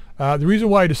Sphere. The reason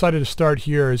why I decided to start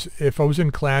here is if I was in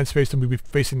clan space, then we'd be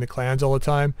facing the clans all the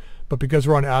time. But because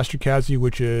we're on Astrokaszy,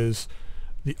 which is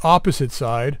the opposite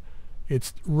side,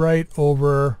 it's right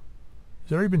over...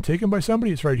 Has it already been taken by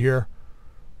somebody? It's right here.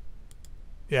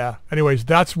 Yeah. Anyways,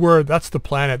 that's the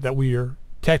planet that we are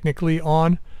technically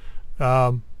on.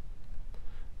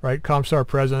 Right, Comstar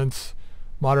presence,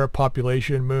 moderate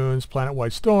population, moons,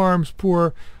 planet-wide storms,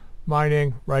 poor.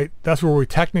 mining, right? That's where we're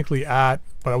technically at,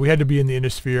 but we had to be in the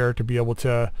Innisphere to be able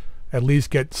to at least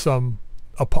get some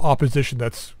opposition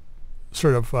that's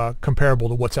sort of comparable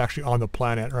to what's actually on the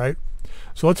planet, right?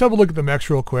 So let's have a look at the mechs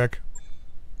real quick.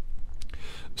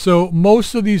 So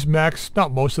most of these mechs,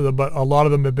 not most of them, but a lot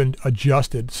of them have been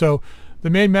adjusted. So the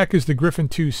main mech is the Griffin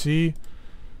 2C,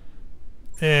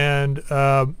 and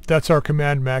that's our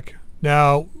command mech.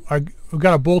 Now we've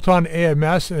got a bolt-on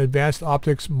AMS and Advanced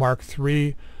Optics Mark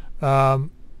III.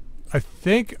 I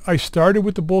think I started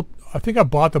with the I think I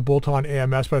bought the bolt-on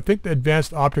AMS, but I think the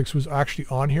Advanced Optics was actually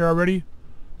on here already.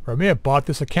 Or I may have bought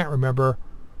this, I can't remember.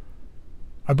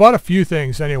 I bought a few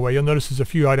things anyway. You'll notice there's a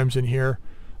few items in here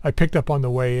I picked up on the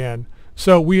way in.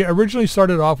 So we originally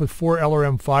started off with 4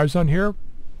 LRM5s on here,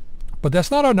 but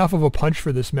that's not enough of a punch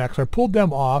for this mech. So I pulled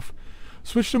them off,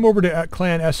 switched them over to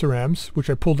Clan SRMs, which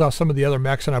I pulled off some of the other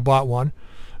mechs and I bought one.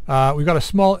 We got a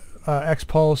small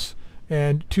X-Pulse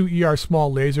and 2 ER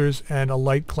small lasers and a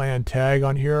light Clan tag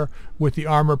on here with the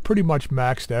armor pretty much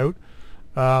maxed out.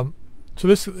 So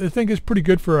this, I think, is pretty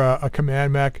good for a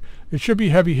command mech. It should be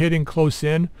heavy hitting close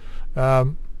in.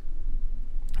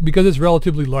 Because it's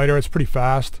relatively lighter, it's pretty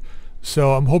fast.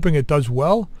 So I'm hoping it does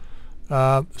well.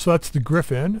 So that's the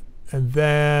Griffin. And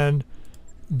then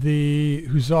the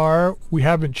Hussar, we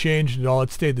haven't changed at all.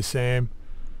 It stayed the same.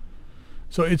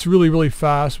 So it's really, really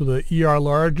fast with an ER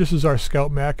large. This is our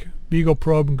scout mech. Beagle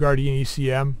Probe and Guardian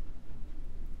ECM.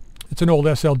 It's an old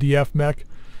SLDF mech.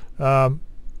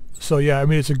 So yeah, I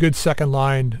mean, it's a good second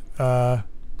line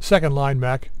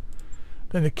mech.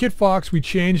 Then the Kit Fox we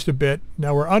changed a bit.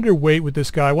 Now we're underweight with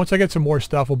this guy. Once I get some more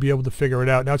stuff, we'll be able to figure it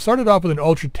out. Now it started off with an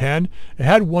Ultra 10. It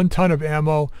had 1 ton of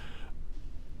ammo.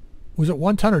 Was it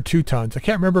 1 ton or 2 tons? I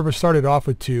can't remember if it started off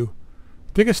with 2.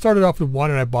 I think it started off with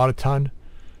 1 and I bought a ton.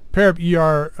 Pair of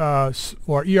ER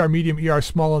or ER medium, ER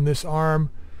small on this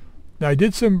arm. Now I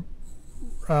did some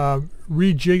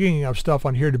rejigging of stuff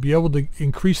on here to be able to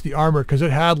increase the armor because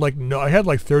it had I had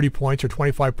like 30 points or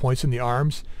 25 points in the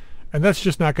arms, and that's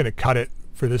just not going to cut it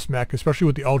for this mech, especially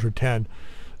with the Ultra 10.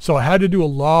 So I had to do a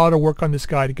lot of work on this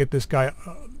guy to get this guy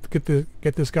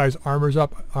get this guy's armor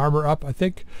up. I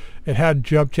think it had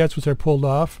jump jets, which I pulled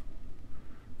off.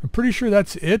 I'm pretty sure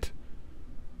that's it.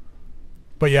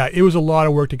 But yeah, it was a lot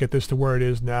of work to get this to where it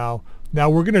is now. Now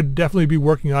we're going to definitely be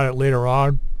working on it later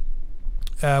on.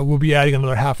 We'll be adding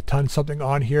another half ton something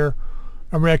on here.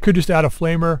 I mean, I could just add a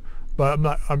flamer, but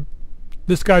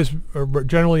this guy's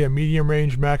generally a medium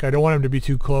range mech. I don't want him to be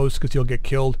too close because he'll get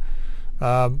killed.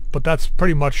 But that's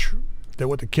pretty much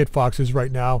what the Kit Fox is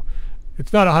right now.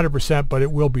 It's not 100%, but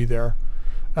it will be there.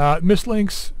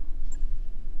 Mislinks.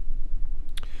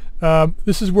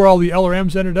 This is where all the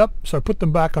LRMs ended up, so I put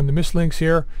them back on the mislinks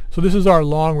here. So this is our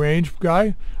long range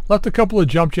guy. Left a couple of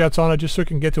jump jets on it just so it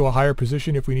can get to a higher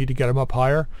position if we need to get him up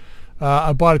higher.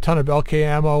 I bought a ton of LK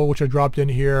ammo, which I dropped in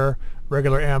here,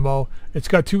 regular ammo. It's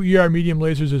got 2 ER medium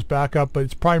lasers as backup, but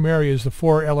its primary is the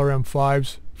 4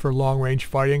 LRM5s for long range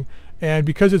fighting. And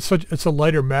because it's a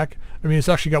lighter mech, I mean, it's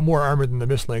actually got more armor than the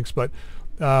mislinks, but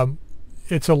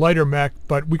it's a lighter mech,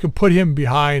 but we can put him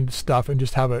behind stuff and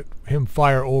just have him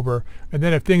fire over. And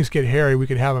then if things get hairy, we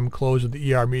can have him close with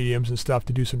the ER mediums and stuff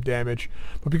to do some damage.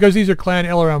 But because these are Clan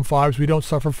LRM5s, we don't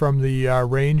suffer from the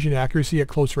range and accuracy at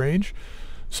close range.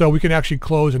 So we can actually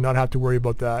close and not have to worry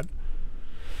about that.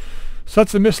 So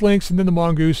that's the mislinks, and then the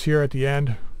Mongoose here at the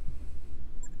end.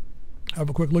 Have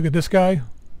a quick look at this guy.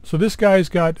 So this guy's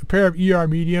got a pair of ER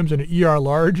mediums and an ER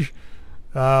large.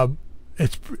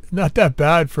 It's not that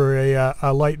bad for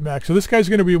a light mech. So this guy's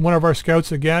going to be one of our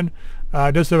scouts again.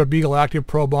 It does have a Beagle Active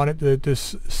probe on it to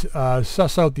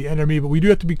suss out the enemy, but we do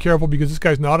have to be careful because this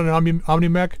guy's not an Omni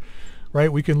mech,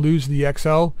 right? We can lose the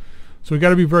XL, so we got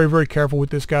to be very, very careful with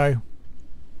this guy.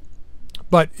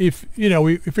 But if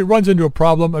if it runs into a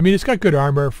problem, I mean, it's got good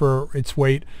armor for its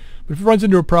weight, but if it runs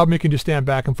into a problem, it can just stand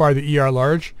back and fire the ER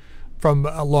large from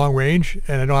a long range,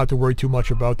 and I don't have to worry too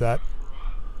much about that.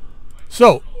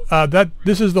 So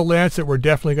this is the lance that we're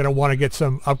definitely going to want to get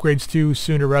some upgrades to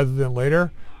sooner rather than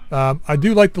later. I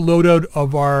do like the loadout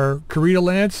of our Karita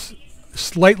lance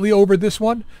slightly over this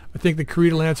one. I think the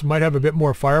Karita lance might have a bit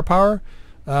more firepower,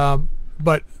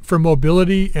 but for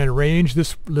mobility and range,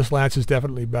 this lance is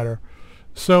definitely better.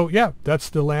 So yeah, that's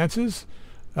the lances,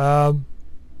 and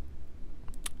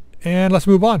let's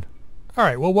move on. All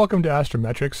right, well, welcome to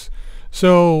Astrometrics.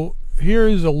 So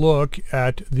here's a look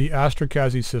at the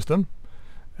Astrokaszy system.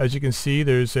 As you can see,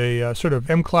 there's a sort of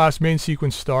M-class main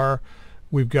sequence star.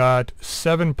 We've got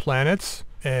 7 planets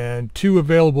and 2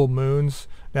 available moons.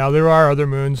 Now there are other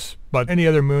moons, but any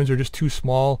other moons are just too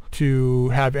small to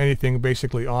have anything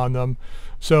basically on them.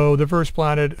 So the first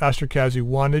planet, Astrokaszy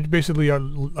 1, they basically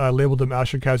labeled them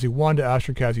Astrokaszy 1 to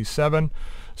Astrokaszy 7.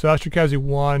 So Astrokaszy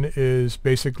 1 is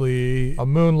basically a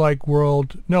moon-like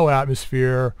world, no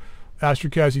atmosphere.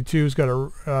 Astrokaszy 2 has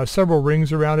got several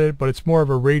rings around it, but it's more of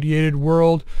a radiated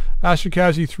world.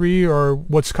 Astrokaszy 3, or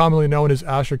what's commonly known as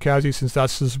Astrokaszy, since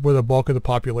that's where the bulk of the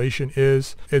population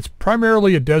is. It's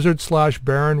primarily a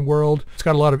desert/barren world. It's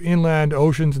got a lot of inland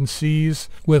oceans and seas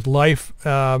with life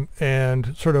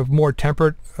and sort of more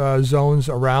temperate zones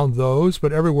around those,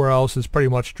 but everywhere else is pretty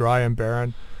much dry and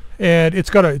barren. And it's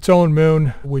got its own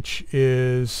moon, which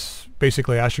is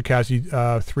basically Astrokaszy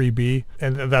 3b,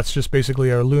 and that's just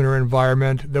basically our lunar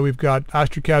environment. Then we've got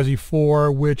Astrokaszy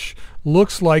 4, which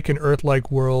looks like an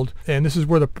Earth-like world, and this is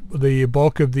where the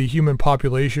bulk of the human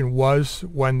population was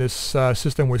when this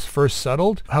system was first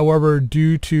settled. However,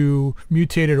 due to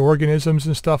mutated organisms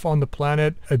and stuff on the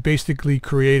planet, it basically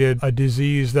created a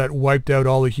disease that wiped out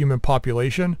all the human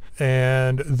population,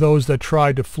 and those that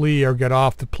tried to flee or get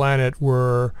off the planet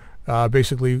were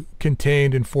basically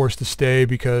contained and forced to stay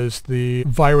because the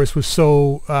virus was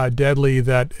so deadly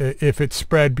that if it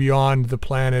spread beyond the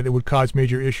planet, it would cause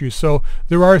major issues. So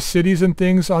there are cities and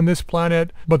things on this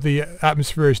planet, but the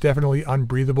atmosphere is definitely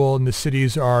unbreathable, and the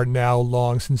cities are now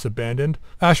long since abandoned.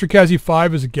 Astrokaszy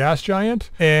 5 is a gas giant,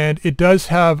 and it does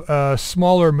have a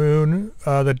smaller moon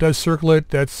that does circle it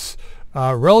that's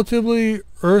relatively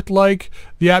Earth-like.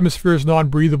 The atmosphere is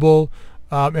non-breathable.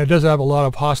 And it does have a lot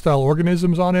of hostile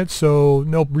organisms on it, so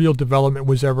no real development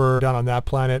was ever done on that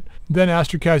planet. Then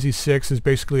Astrokaszy 6 is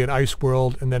basically an ice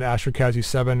world, and then Astrokaszy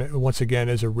 7, once again,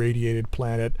 is a radiated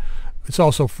planet. It's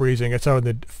also freezing. It's out in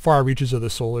the far reaches of the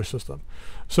solar system.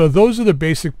 So those are the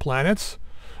basic planets.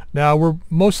 Now,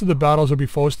 most of the battles will be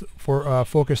focused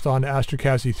on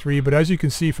Astrokaszy 3, but as you can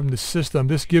see from the system,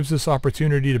 this gives us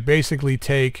opportunity to basically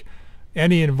take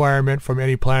any environment from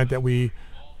any planet that we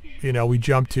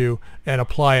jump to and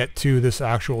apply it to this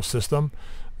actual system.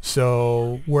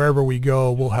 So wherever we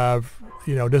go, we'll have,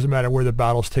 it doesn't matter where the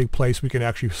battles take place, we can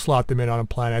actually slot them in on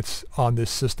planets on this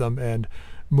system and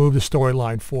move the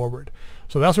storyline forward.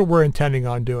 So that's what we're intending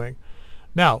on doing.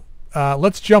 Now,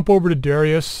 let's jump over to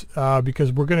Darius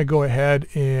because we're going to go ahead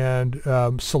and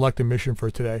select a mission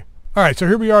for today. All right, so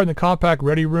here we are in the compact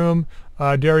ready room.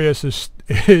 Darius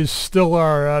is still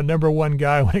our number one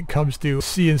guy when it comes to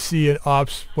CNC and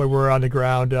ops when we're on the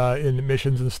ground in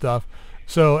missions and stuff.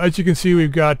 So as you can see,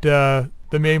 we've got the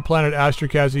main planet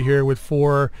Astrokaszy here with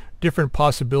 4 different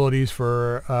possibilities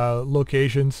for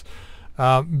locations.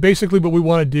 Basically what we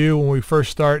want to do when we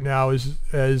first start now is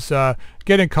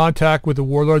get in contact with the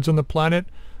warlords on the planet,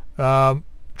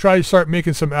 try to start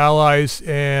making some allies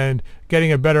and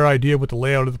getting a better idea of what the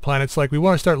layout of the planet's like. We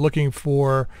want to start looking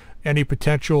for any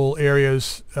potential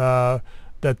areas that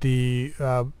the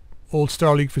old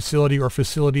Starlink facility or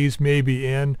facilities may be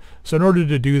in. So in order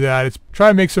to do that, it's try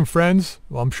and make some friends.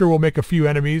 Well, I'm sure we'll make a few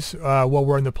enemies while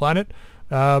we're on the planet.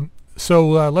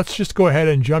 So let's just go ahead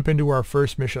and jump into our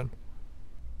first mission.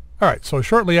 All right, so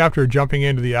shortly after jumping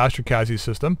into the Astrokaszy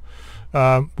system,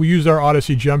 we used our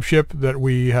Odyssey jump ship that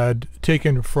we had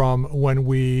taken from when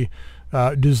we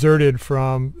deserted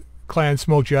from Clan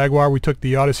Smoke Jaguar. We took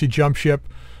the Odyssey jump ship,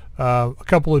 a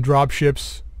couple of drop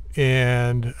ships,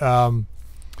 and an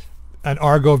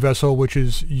Argo vessel, which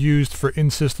is used for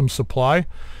in-system supply.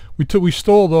 We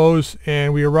stole those,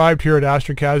 and we arrived here at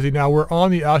Astrokaszy. Now we're on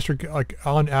the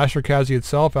on Astrokaszy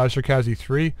itself, Astrokaszy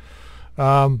 3.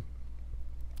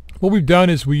 What we've done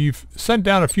is we've sent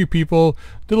down a few people,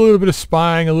 did a little bit of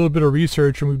spying, a little bit of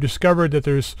research, and we've discovered that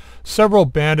there's several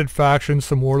bandit factions,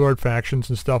 some warlord factions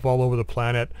and stuff all over the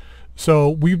planet. So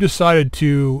we've decided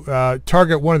to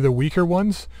target one of the weaker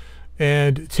ones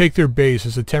and take their base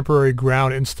as a temporary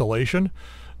ground installation.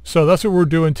 So that's what we're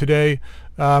doing today.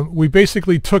 We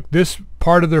basically took this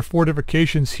part of their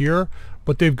fortifications here,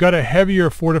 but they've got a heavier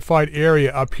fortified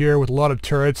area up here with a lot of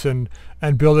turrets and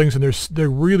buildings, and they're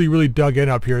really, really dug in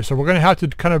up here. So we're going to have to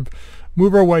kind of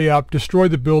move our way up, destroy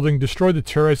the building, destroy the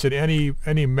turrets and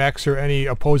any mechs or any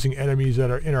opposing enemies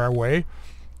that are in our way.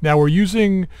 Now we're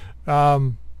using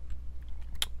the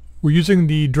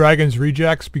Dragon's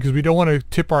Rejects because we don't want to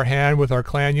tip our hand with our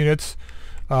clan units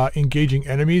engaging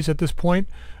enemies at this point.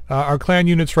 Our clan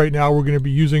units right now we're going to be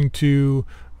using to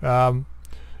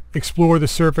explore the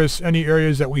surface, any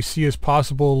areas that we see as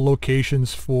possible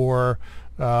locations for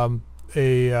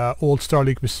a old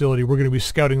Starlink facility. We're going to be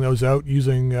scouting those out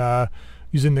using the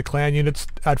clan units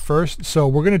at first. So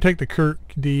we're going to take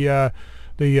the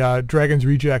Dragon's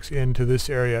Rejects into this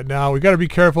area. Now we got to be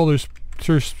careful. There's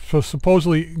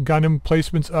supposedly gun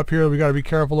emplacements up here we got to be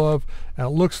careful of, and it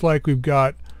looks like we've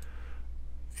got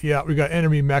yeah, we got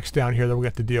enemy mechs down here that we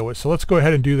have to deal with. So let's go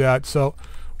ahead and do that. So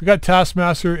we got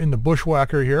Taskmaster in the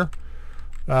Bushwhacker here.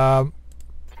 Waiting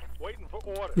for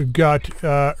orders. We've got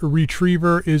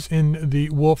Retriever is in the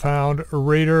Wolfhound.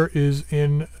 Raider is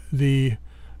in the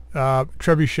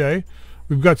Trebuchet.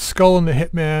 We've got Skull in the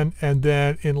Hitman, and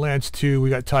then in Lance 2 we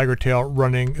got Tiger Tail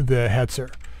running the Hetzer.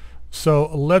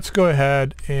 So let's go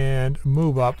ahead and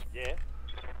move up.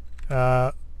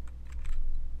 Yeah.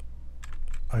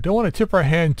 I don't want to tip our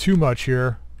hand too much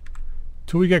here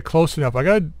until we get close enough. I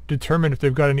gotta determine if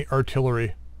they've got any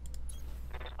artillery.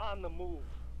 On the move.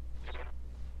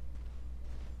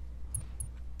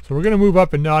 So we're gonna move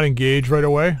up and not engage right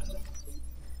away.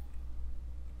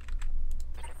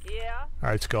 Yeah.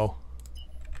 Alright, Skull.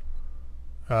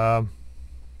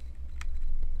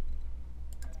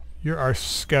 You're our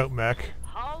scout mech.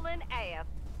 Hauling ass.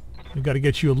 We got to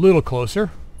get you a little closer.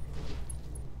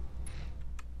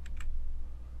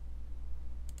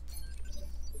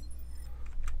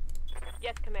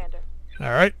 Yes, Commander.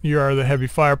 Alright, you are the heavy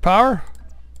firepower.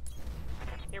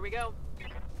 Here we go.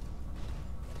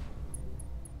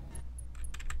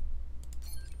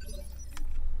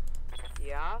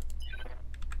 Yeah.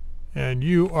 And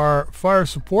you are fire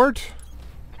support.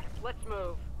 Let's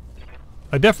move.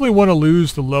 I definitely want to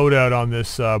lose the loadout on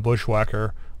this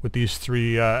Bushwhacker with these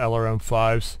 3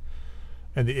 LRM-5s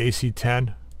and the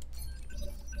AC-10.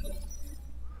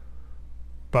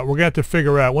 But we're going to have to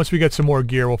figure out, once we get some more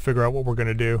gear, we'll figure out what we're going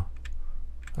to do.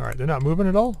 Alright, they're not moving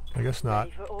at all? I guess not.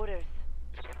 Ready for orders.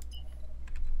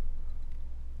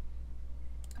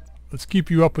 Let's keep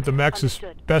you up with the mechs as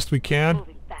Understood. best we can.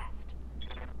 Moving fast.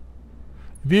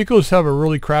 Vehicles have a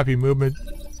really crappy movement,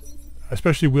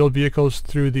 especially wheeled vehicles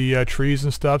through the trees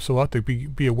and stuff, so we'll have to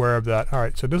be aware of that.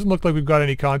 Alright, so it doesn't look like we've got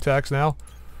any contacts now.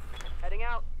 Heading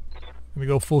out. Let me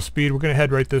go full speed. We're going to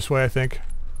head right this way, I think.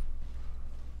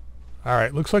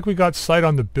 Alright, looks like we got sight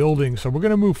on the building, so we're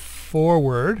going to move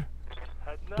forward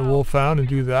the Wolfhound and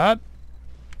do that.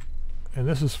 And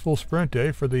this is full sprint,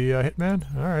 eh, for the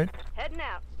Hitman? Alright. Heading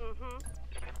out. Mm-hmm.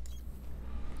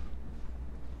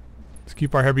 Let's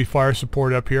keep our heavy fire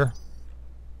support up here.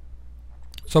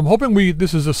 So I'm hoping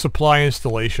this is a supply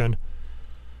installation.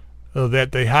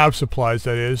 That they have supplies,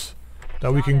 that is.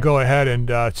 That we can go ahead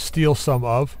and steal some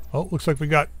of. Oh, looks like we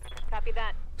got Copy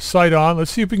that. sight on.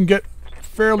 Let's see if we can get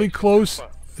fairly close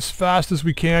as fast as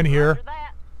we can here. Roger that.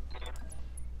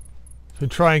 To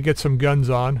try and get some guns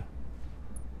on.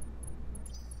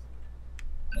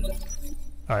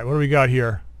 Alright, what do we got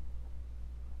here?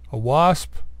 A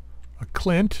Wasp. A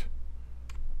Clint.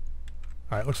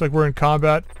 Alright, looks like we're in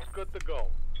combat. Good to go.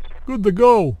 Good to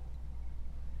go.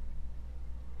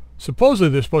 Supposedly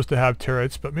they're supposed to have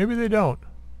turrets, but maybe they don't.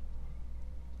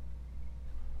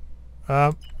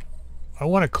 I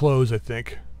want to close, I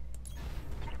think.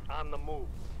 On the move.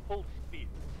 Full speed.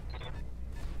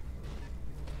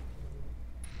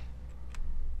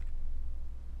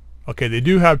 Okay, they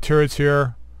do have turrets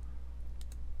here.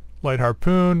 Light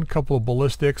harpoon, couple of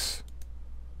ballistics.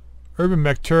 Urban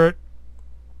mech turret.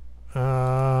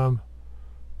 Urban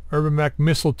mech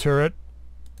missile turret.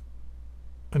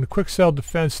 And a quick cell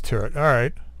defense turret.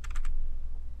 Alright.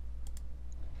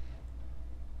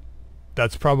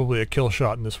 That's probably a kill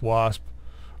shot in this Wasp.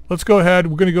 Let's go ahead.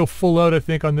 We're going to go full out, I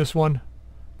think, on this one.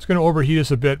 It's going to overheat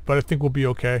us a bit, but I think we'll be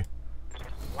okay.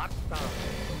 Locked down.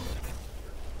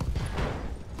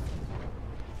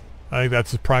 I think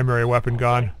that's his primary weapon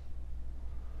gone.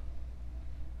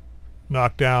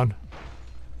 Knocked down.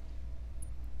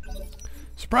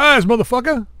 Surprise,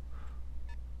 motherfucker!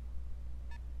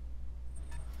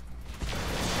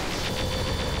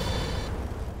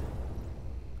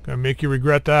 Gonna make you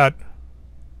regret that.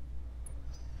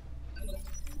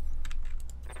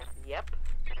 Yep.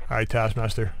 Alright,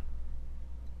 Taskmaster.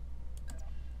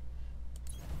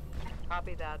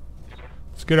 Copy that.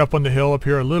 Let's get up on the hill up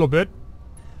here a little bit.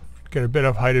 Get a bit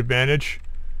of height advantage.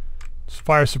 Let's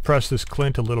fire suppress this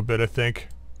Clint a little bit, I think.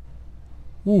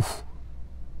 Oof.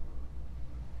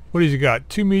 What has he got?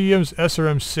 2 mediums,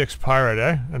 SRM-6 Pirate,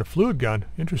 eh? And a fluid gun.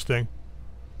 Interesting.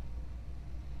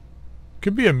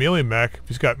 Could be a melee mech if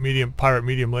he's got pirate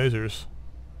medium lasers.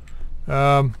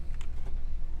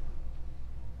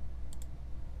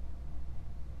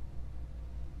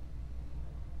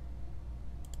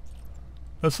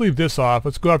 Let's leave this off.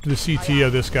 Let's go after the CT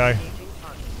of this guy.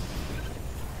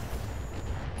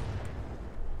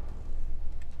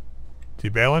 Is he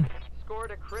bailing?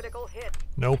 Scored a critical hit.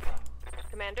 Nope.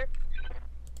 Commander.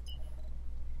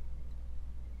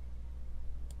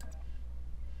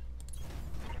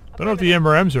 Don't know if the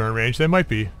MRMs are in range. They might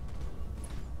be.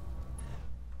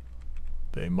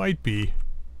 They might be.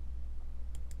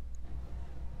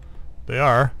 They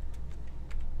are.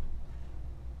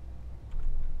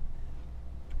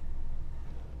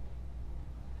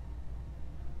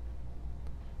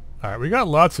 Alright, we got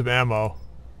lots of ammo.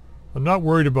 I'm not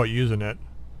worried about using it.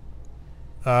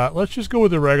 Let's just go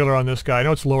with the regular on this guy. I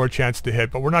know it's lower chance to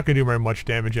hit, but we're not going to do very much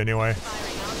damage anyway.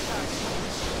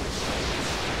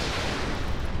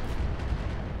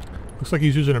 Looks like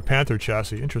he's using a Panther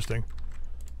chassis. Interesting.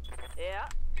 Yeah.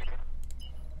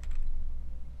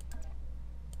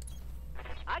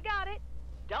 I got it.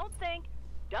 Don't think.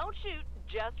 Don't shoot.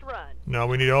 Just run. No,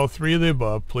 we need all three of the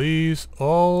above, please.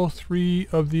 All three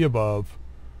of the above.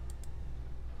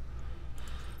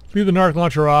 Leave the narc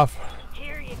launcher off.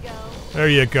 Here you go. There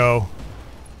you go.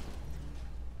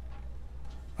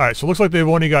 Alright, so it looks like they've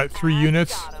only got 3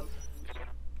 units. Got 'em.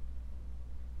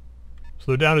 So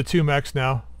they're down to 2 mechs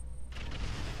now.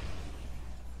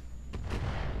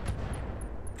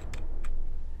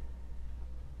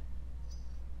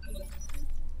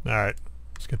 Alright,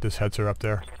 let's get this Hetzer up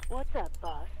there. What's up,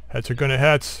 boss? Hetzer gonna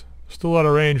Hetz. Still out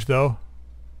of range though.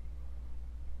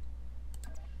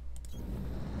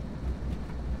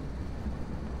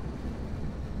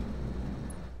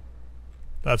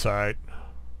 That's alright.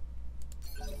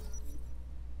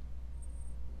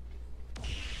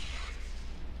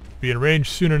 Be in range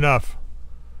soon enough.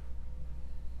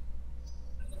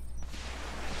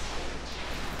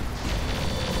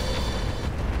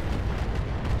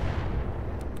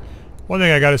 One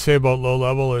thing I gotta say about low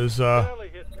level is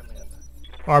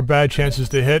our bad chances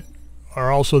to hit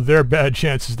are also their bad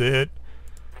chances to hit.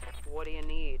 What do you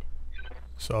need?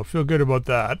 So I feel good about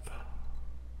that.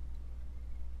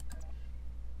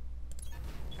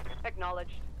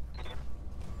 Acknowledged.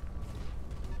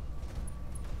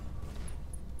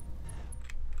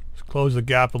 Let's close the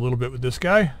gap a little bit with this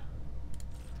guy.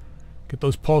 Get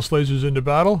those pulse lasers into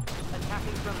battle.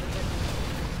 Attacking from the distance.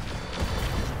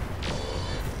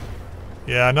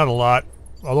 Yeah, not a lot.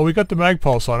 Although we got the mag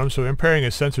pulse on him, so impairing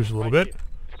his sensors a little bit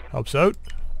helps out.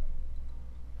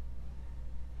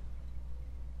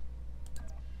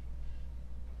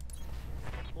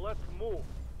 Let's move.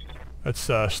 Let's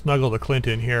snuggle the Clint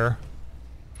in here.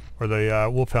 Or the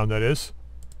Wolfhound, that is.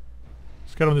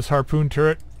 Let's get on this harpoon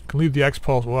turret. Can leave the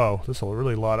X-Pulse. Whoa, that's a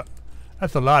really lot of...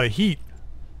 That's a lot of heat.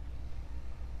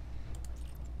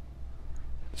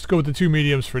 Let's go with the 2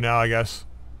 mediums for now, I guess.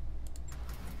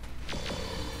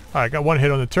 Alright, got 1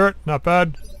 hit on the turret. Not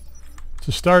bad. It's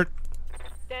a start.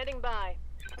 Standing by.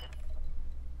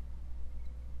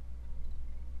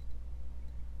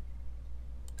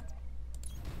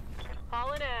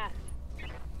 Hauling ass.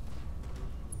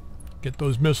 Get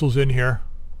those missiles in here.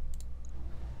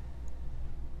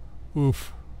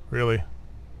 Oof. Really.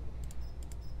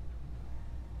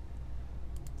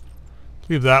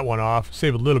 Leave that one off.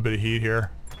 Save a little bit of heat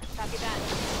here. Copy that.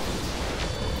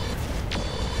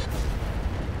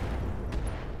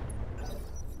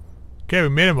 Okay, we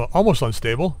made him almost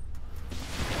unstable.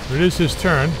 But it is his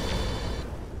turn.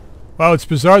 Wow, it's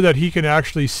bizarre that he can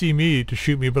actually see me to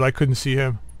shoot me, but I couldn't see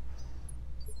him.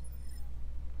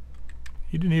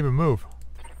 He didn't even move.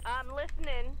 I'm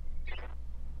listening.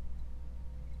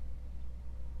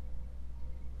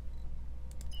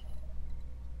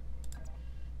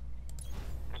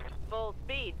 Full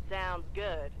speed sounds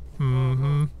good.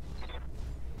 Mm-hmm.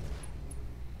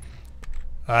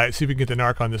 Alright, see if we can get the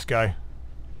narc on this guy.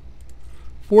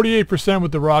 48%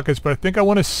 with the rockets, but I think I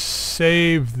want to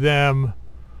save them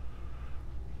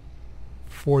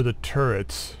for the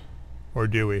turrets. Or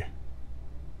do we?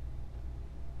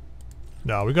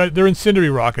 No, we got, they're incendiary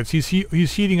rockets. He's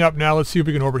heating up now. Let's see if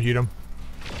we can overheat him.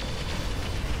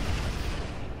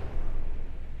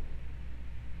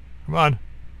 Come on.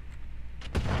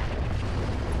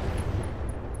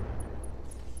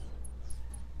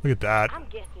 Look at that. I'm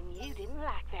guessing you didn't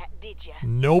like that, did ya?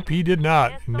 Nope, he did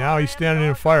not. Now he's standing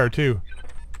in fire too.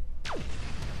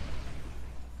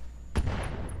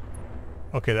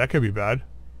 Okay, that could be bad.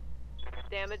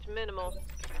 Damage minimal.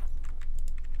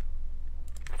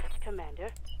 Commander.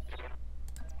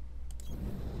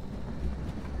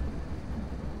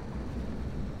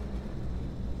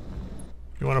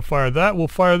 You want to fire that? We'll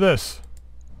fire this.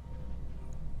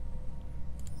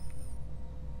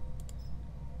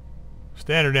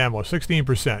 Standard ammo,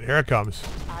 16%. Here it comes.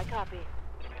 I copy.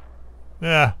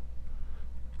 Yeah.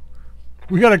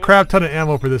 We got a crap ton of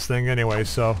ammo for this thing anyway,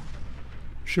 so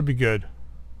should be good.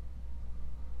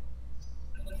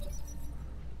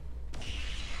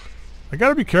 I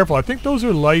gotta be careful. I think those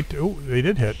are light... Oh, they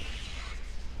did hit.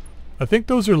 I think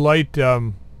those are light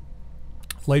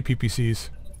light PPCs.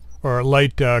 Or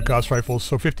light Gauss rifles,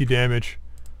 so 50 damage.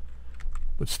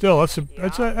 But still, that's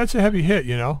a heavy hit,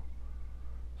 you know?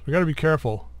 So we gotta be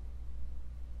careful.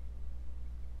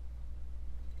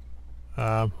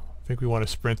 I think we want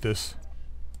to sprint this.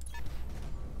 I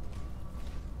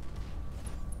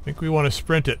think we want to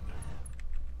sprint it.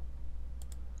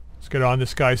 Let's get on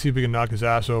this guy, see if we can knock his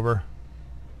ass over.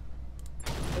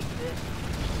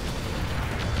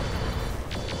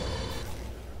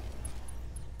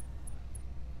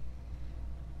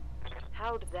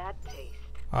 How did that taste?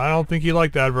 I don't think he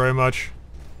liked that very much.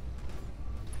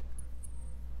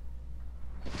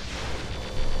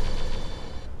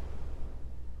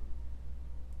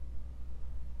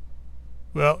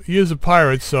 Well, he is a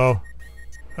pirate, so...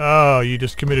 Oh, you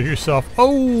just committed yourself.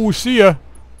 Oh, see ya!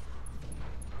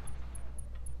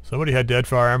 Somebody had dead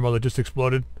fire ammo that just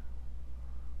exploded.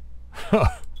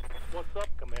 What's up,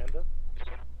 Commander?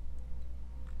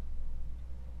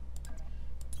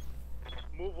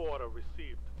 Move order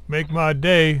received. Make my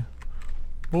day.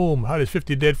 Boom, how does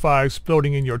 50 dead fire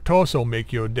exploding in your torso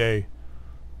make your day?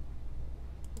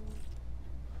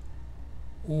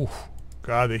 Oof,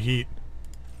 God, the heat.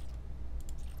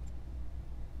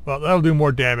 Well, that'll do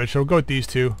more damage, so we'll go with these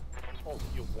two. Oh,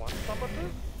 you want some of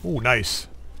this? Ooh, nice.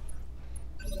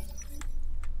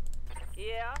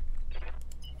 Yeah.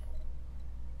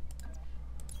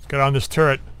 Let's get on this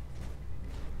turret.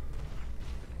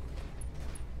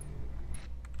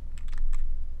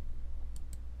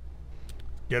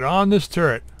 Get on this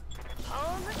turret.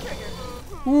 On the trigger.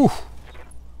 Ooh.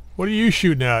 What are you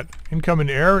shooting at?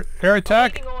 Incoming air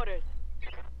attack? Taking orders.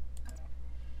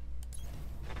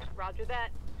 Roger that.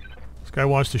 This guy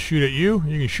wants to shoot at you.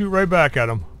 You can shoot right back at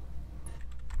him.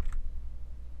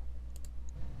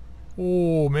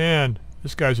 Oh man,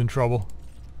 this guy's in trouble.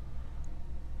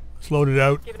 Let's load it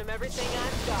out. Giving him everything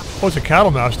I've got. Oh, it's a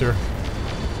cattle master.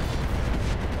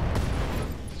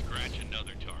 Scratch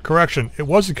another target. Correction, it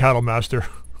was a cattle master.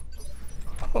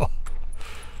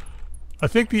 I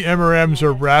think the MRMs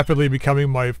are rapidly becoming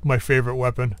my favorite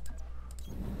weapon.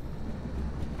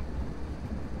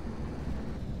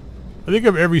 I think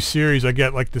of every series I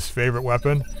get like this favorite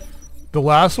weapon. The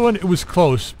last one, it was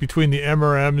close between the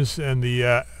MRMs and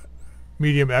the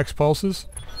medium X pulses.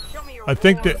 Show me your I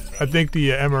think war, the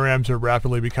MRMs are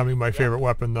rapidly becoming my favorite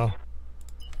weapon though.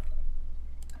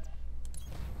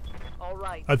 All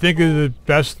right. I think it's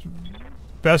the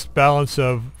best balance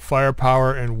of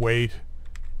firepower and weight.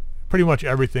 Pretty much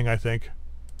everything, I think.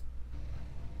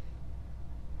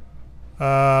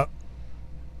 Yeah.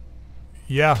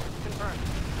 Confirmed.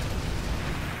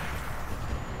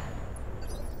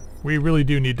 We really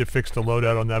do need to fix the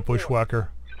loadout on that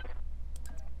bushwhacker.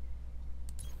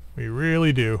 We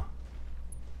really do.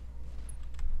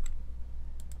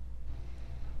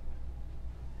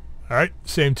 Alright,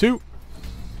 same two.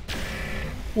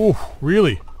 Ooh,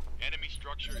 really? Enemy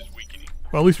structure is weakening.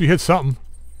 Well, at least we hit something.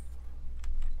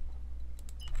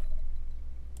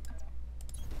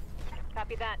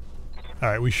 Copy that.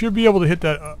 Alright, we should be able to hit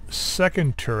that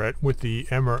second turret with the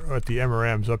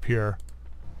MRMs up here.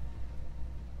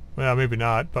 Well, maybe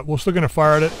not, but we're still going to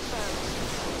fire at it.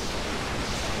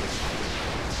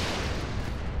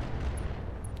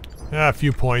 Ah, a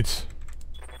few points.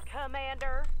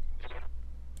 Commander.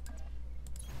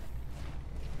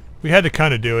 We had to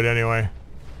kind of do it anyway.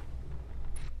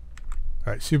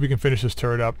 Alright, see if we can finish this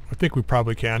turret up. I think we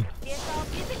probably can. Guess I'll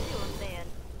give it to him then.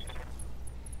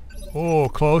 Oh,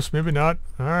 close. Maybe not.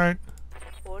 Alright.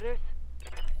 Orders.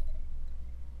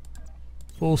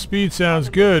 Full speed sounds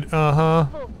good. Uh-huh.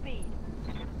 Full speed.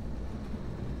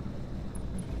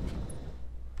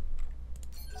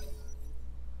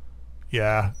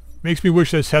 Yeah. Makes me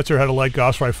wish that Setzer had a light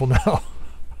Gauss rifle now.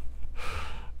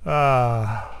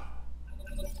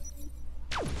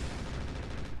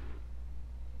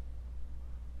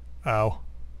 Ow.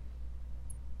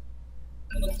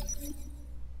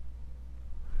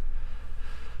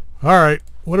 Alright,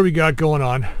 what do we got going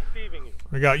on? Receiving you.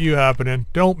 We got you happening.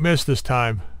 Don't miss this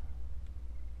time.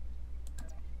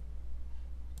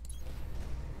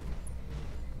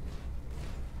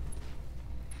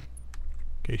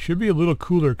 Okay, should be a little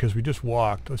cooler because we just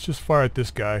walked. Let's just fire at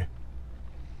this guy.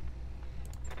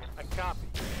 I copy.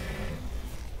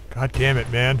 God damn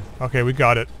it, man. Okay, we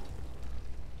got it.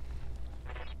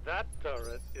 That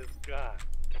turret is gone.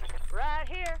 Right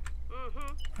here.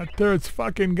 Mm-hmm. That turret's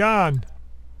fucking gone.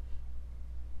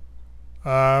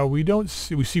 We don't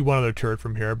see... We see one other turret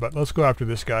from here, but let's go after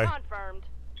this guy. Confirmed.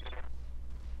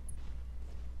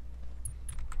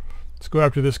 Let's go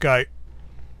after this guy.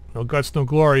 No guts, no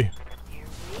glory. Here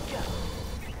we go.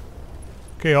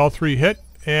 Okay, all three hit,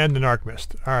 and the narc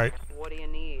missed. Alright. What do you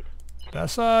need?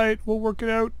 That's alright. We'll work it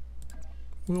out.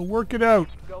 We'll work it out.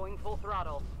 Going full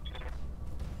throttle.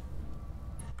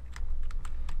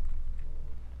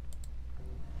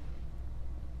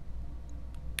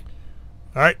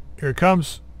 Alright, Here it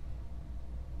comes.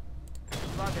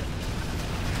 Roger.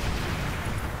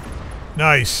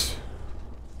 Nice.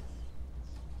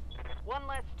 One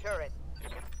less turret.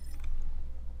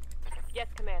 Yes,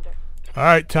 Commander.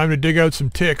 Alright, time to dig out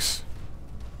some ticks.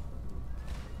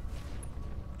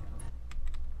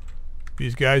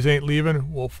 These guys ain't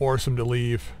leaving, we'll force them to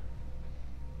leave.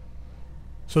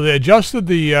 So they adjusted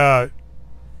the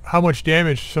how much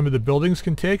damage some of the buildings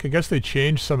can take. I guess they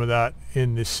changed some of that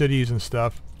in the cities and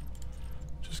stuff.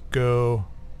 Just go.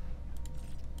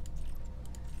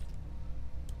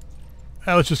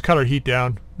 Let's just cut our heat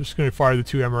down. I'm just going to fire the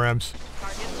 2 MRMs.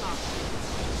 Target locked.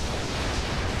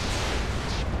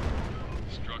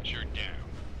 Structure down.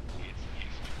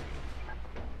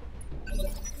 It's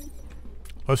history.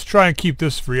 Let's try and keep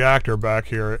this reactor back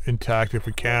here intact if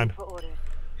we can. For orders.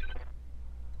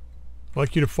 I'd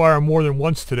like you to fire more than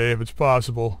once today if it's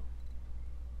possible.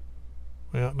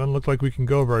 Yeah, it doesn't look like we can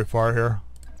go very far here.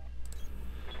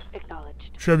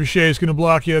 Acknowledged. Trebuchet is going to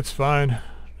block you, it's fine.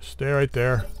 Stay right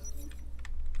there.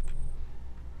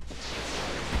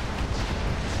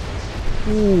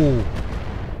 Ooh.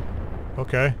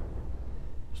 Okay.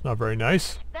 It's not very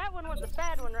nice. That one was a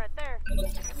bad one right there.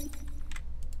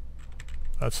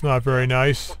 That's not very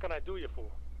nice. What can I do you for?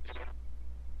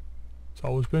 It's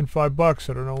always been $5.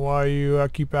 I don't know why you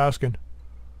keep asking.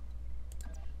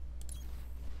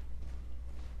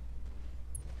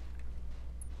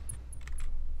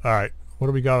 Alright, what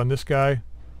do we got on this guy?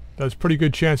 That's pretty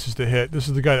good chances to hit. This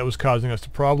is the guy that was causing us the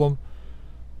problem.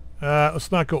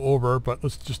 Let's not go over, but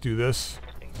let's just do this.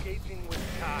 Engaging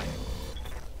with time.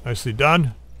 Nicely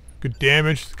done. Good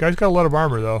damage. The guy's got a lot of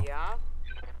armor though. Yeah.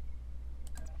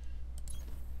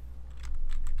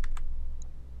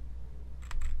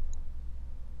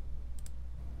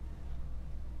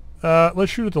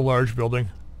 Let's shoot at the large building.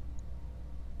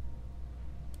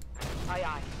 Aye,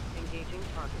 aye. Engaging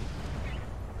target.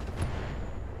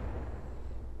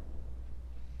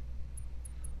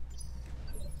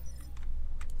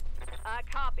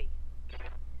 Copy.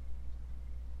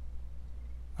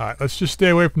 Alright, let's just stay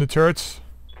away from the turrets.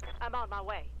 I'm on my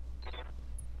way.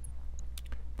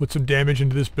 Put some damage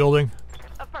into this building.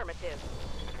 Affirmative.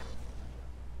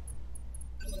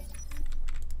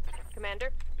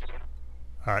 Commander,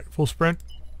 Alright, full sprint.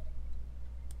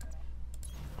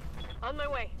 on my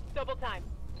way. Double time.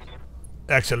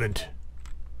 Excellent.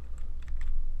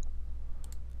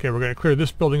 Okay, we're going to clear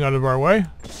this building out of our way.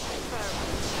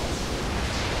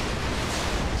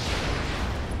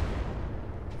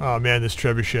 Oh man, this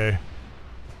trebuchet.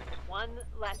 One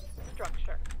less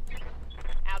structure.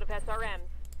 Out of SRMs.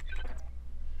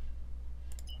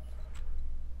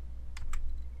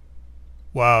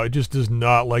 Wow, it just does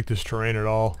not like this terrain at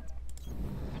all.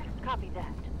 Copy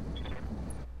that.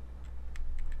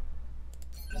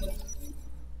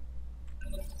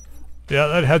 Yeah,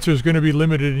 that Hetzer is going to be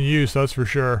limited in use, that's for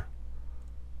sure.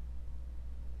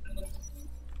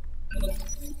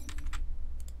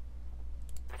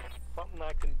 Something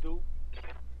I can do?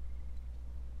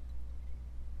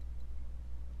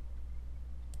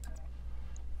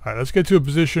 Alright, let's get to a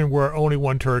position where only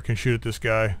one turret can shoot at this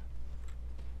guy.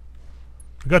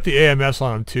 We got the AMS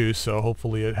on him too, so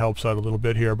hopefully it helps out a little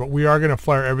bit here. But we are going to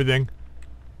fire everything.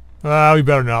 We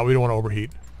better not. We don't want to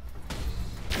overheat.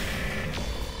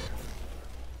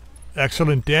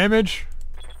 Excellent damage.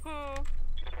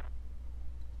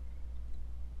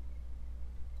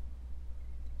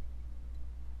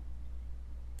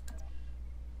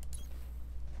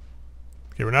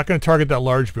 Okay, we're not going to target that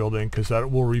large building because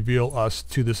that will reveal us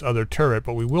to this other turret.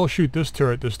 But we will shoot this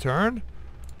turret this turn.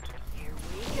 Here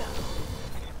we go.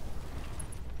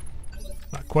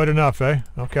 Not quite enough, eh?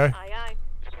 Okay. Aye, aye.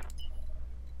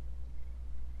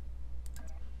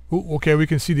 Ooh, okay, we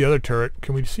can see the other turret.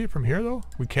 Can we see it from here, though?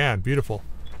 We can. Beautiful.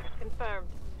 Confirmed.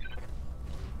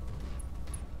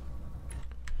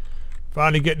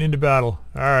 Finally getting into battle.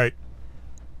 Alright.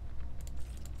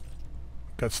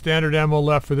 Got standard ammo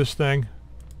left for this thing.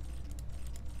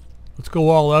 Let's go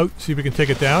all out, see if we can take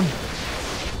it down.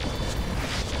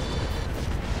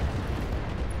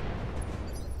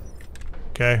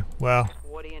 Okay, well.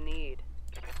 What do you need?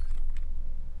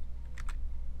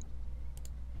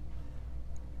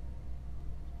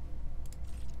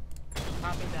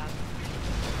 Copy that.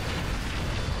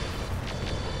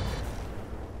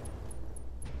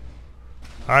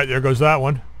 Alright, there goes that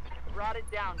one. Brought it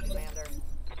down, Commander.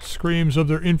 Screams of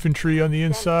their infantry on the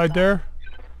inside there.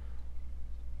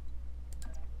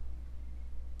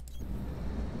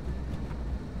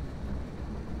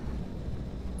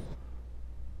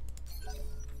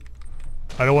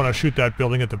 I don't want to shoot that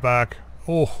building at the back.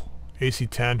 Oh,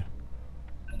 AC-10.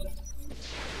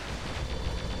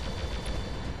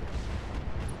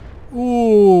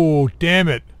 Ooh, damn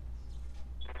it.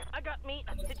 I got me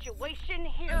a situation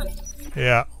here.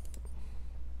 Yeah,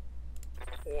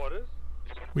 Orders.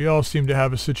 we all seem to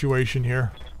have a situation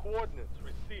here. Coordinates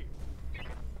received.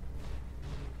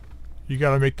 You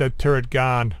gotta make that turret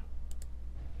gone.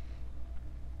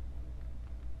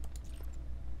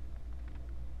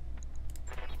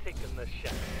 Taking the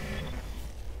shot.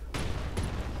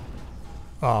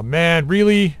 Oh man,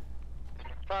 really?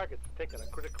 Target's taking a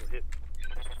critical hit.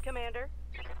 Commander.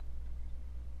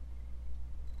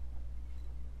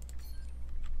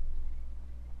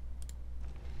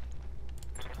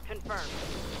 Confirmed.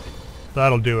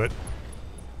 That'll do it.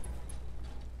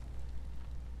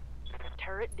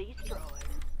 Turret destroyed.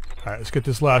 Alright, let's get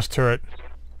this last turret.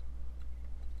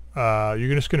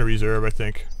 You're just gonna reserve, I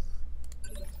think.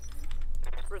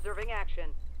 Reserving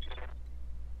action.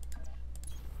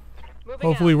 Moving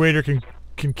Hopefully out. Raider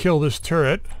can kill this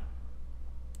turret.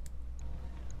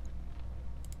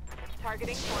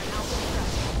 Targeting for an alpha strike.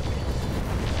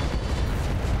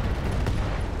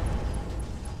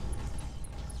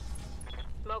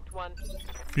 Smoked one.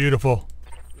 Beautiful.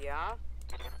 Yeah.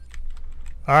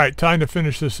 Alright, time to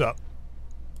finish this up.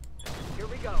 Here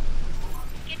we go.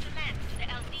 Get to land to the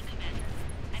LZ commander.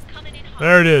 I'm coming in hot.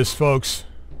 There it is, folks.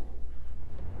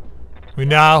 We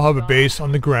now have a base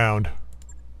on the ground.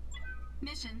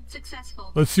 Mission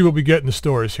successful. Let's see what we get in the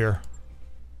stores here.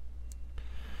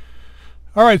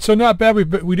 Alright, so not bad.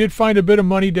 We did find a bit of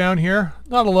money down here.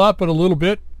 Not a lot, but a little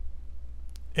bit.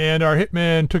 And our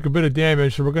hitman took a bit of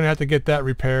damage, so we're going to have to get that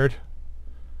repaired.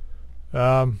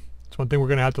 It's one thing we're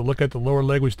going to have to look at. The lower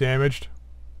leg was damaged.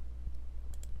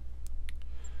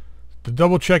 To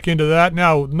double check into that.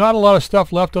 Now, not a lot of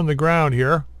stuff left on the ground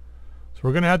here. So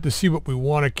we're going to have to see what we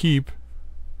want to keep.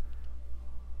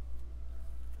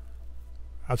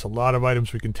 That's a lot of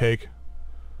items we can take.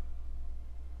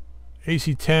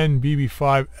 AC-10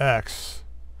 BB5X.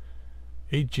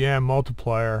 8 jam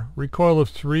multiplier. Recoil of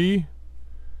 3.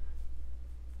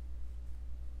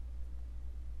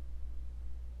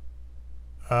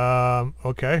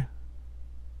 Okay.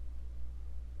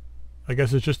 I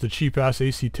guess it's just a cheap-ass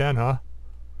AC-10, huh?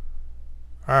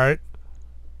 Alright.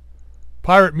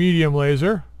 Pirate medium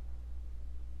laser.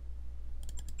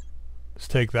 Let's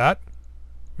take that.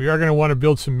 We are going to want to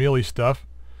build some melee stuff.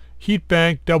 Heat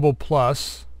bank double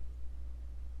plus.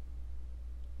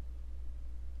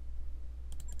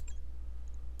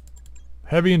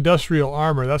 Heavy industrial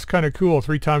armor. That's kind of cool.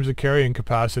 3 times the carrying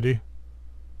capacity.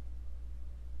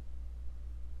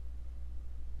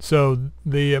 So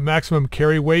the maximum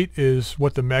carry weight is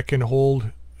what the mech can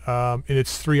hold in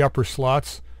its 3 upper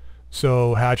slots.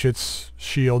 So hatchets,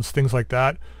 shields, things like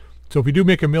that. So if we do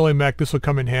make a melee mech, this will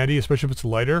come in handy, especially if it's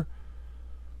lighter.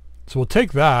 So we'll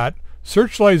take that.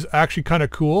 Searchlight is actually kind of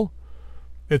cool.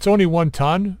 It's only 1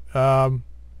 ton,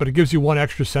 but it gives you 1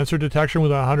 extra sensor detection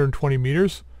with 120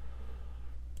 meters.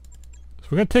 So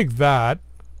we're going to take that.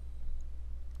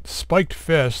 Spiked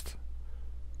fist.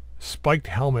 Spiked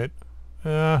helmet.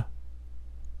 Double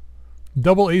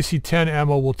AC-10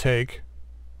 ammo we'll take.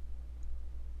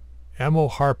 Ammo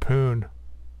harpoon.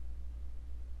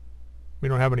 We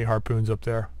don't have any harpoons up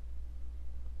there.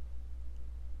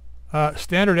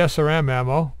 Standard SRM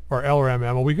ammo, or LRM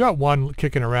ammo. We got 1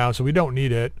 kicking around, so we don't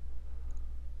need it.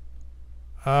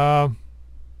 I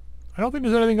don't think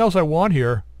there's anything else I want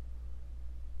here.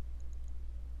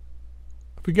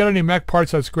 If we get any mech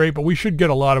parts, that's great, but we should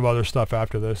get a lot of other stuff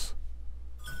after this.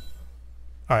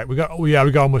 Alright,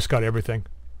 we almost got everything.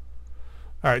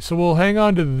 Alright, so we'll hang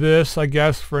on to this, I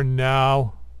guess, for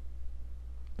now.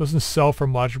 Doesn't sell for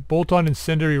much. Bolt-on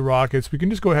incendiary rockets. We can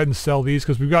just go ahead and sell these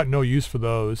because we've got no use for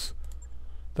those.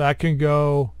 That can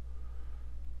go.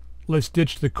 Let's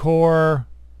ditch the core.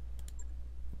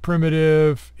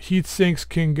 Primitive. Heat sinks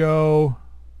can go.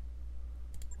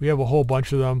 We have a whole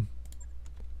bunch of them.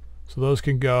 So those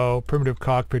can go. Primitive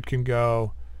cockpit can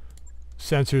go.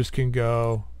 Sensors can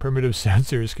go. Primitive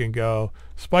sensors can go.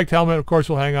 Spiked helmet, of course,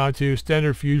 we'll hang on to.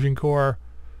 Standard fusion core.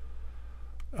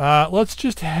 Let's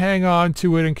just hang on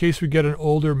to it in case we get an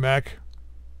older mech.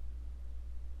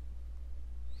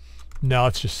 No,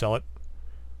 let's just sell it.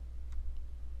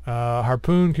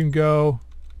 Harpoon can go.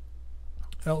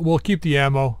 We'll keep the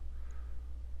ammo.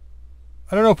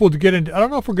 I don't know if we'll get into. I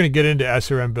don't know if we're going to get into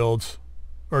SRM builds,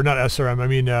 or not SRM. I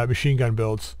mean machine gun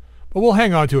builds. But we'll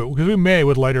hang on to it because we may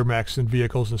with lighter mechs and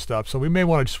vehicles and stuff. So we may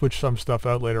want to switch some stuff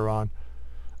out later on.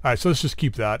 All right, so let's just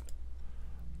keep that.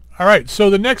 All right, so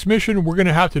the next mission we're going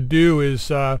to have to do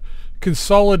is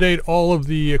consolidate all of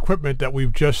the equipment that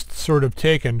we've just sort of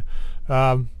taken.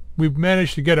 We've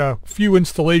managed to get a few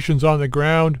installations on the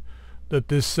ground that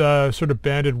this sort of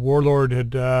bandit warlord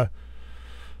had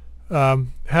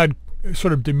had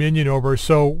sort of dominion over.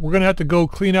 So we're going to have to go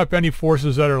clean up any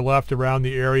forces that are left around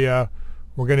the area.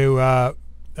 We're going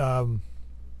to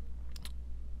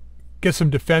get some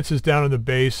defenses down in the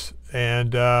base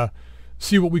and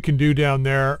see what we can do down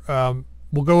there.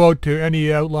 We'll go out to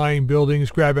any outlying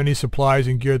buildings, grab any supplies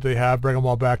and gear that they have, bring them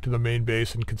all back to the main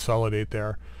base and consolidate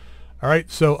there. All right,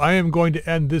 so I am going to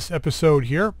end this episode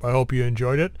here. I hope you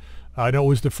enjoyed it. I know it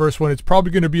was the first one. It's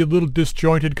probably going to be a little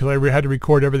disjointed because I had to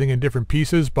record everything in different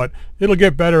pieces, but it'll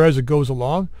get better as it goes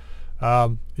along.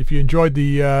 If you enjoyed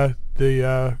the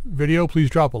video, please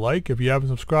drop a like. If you haven't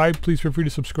subscribed, please feel free to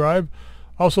subscribe.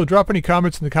 Also, drop any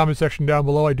comments in the comment section down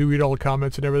below. I do read all the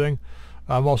comments and everything.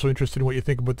 I'm also interested in what you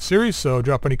think about the series, so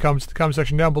drop any comments in the comment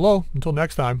section down below. Until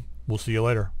next time, we'll see you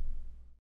later.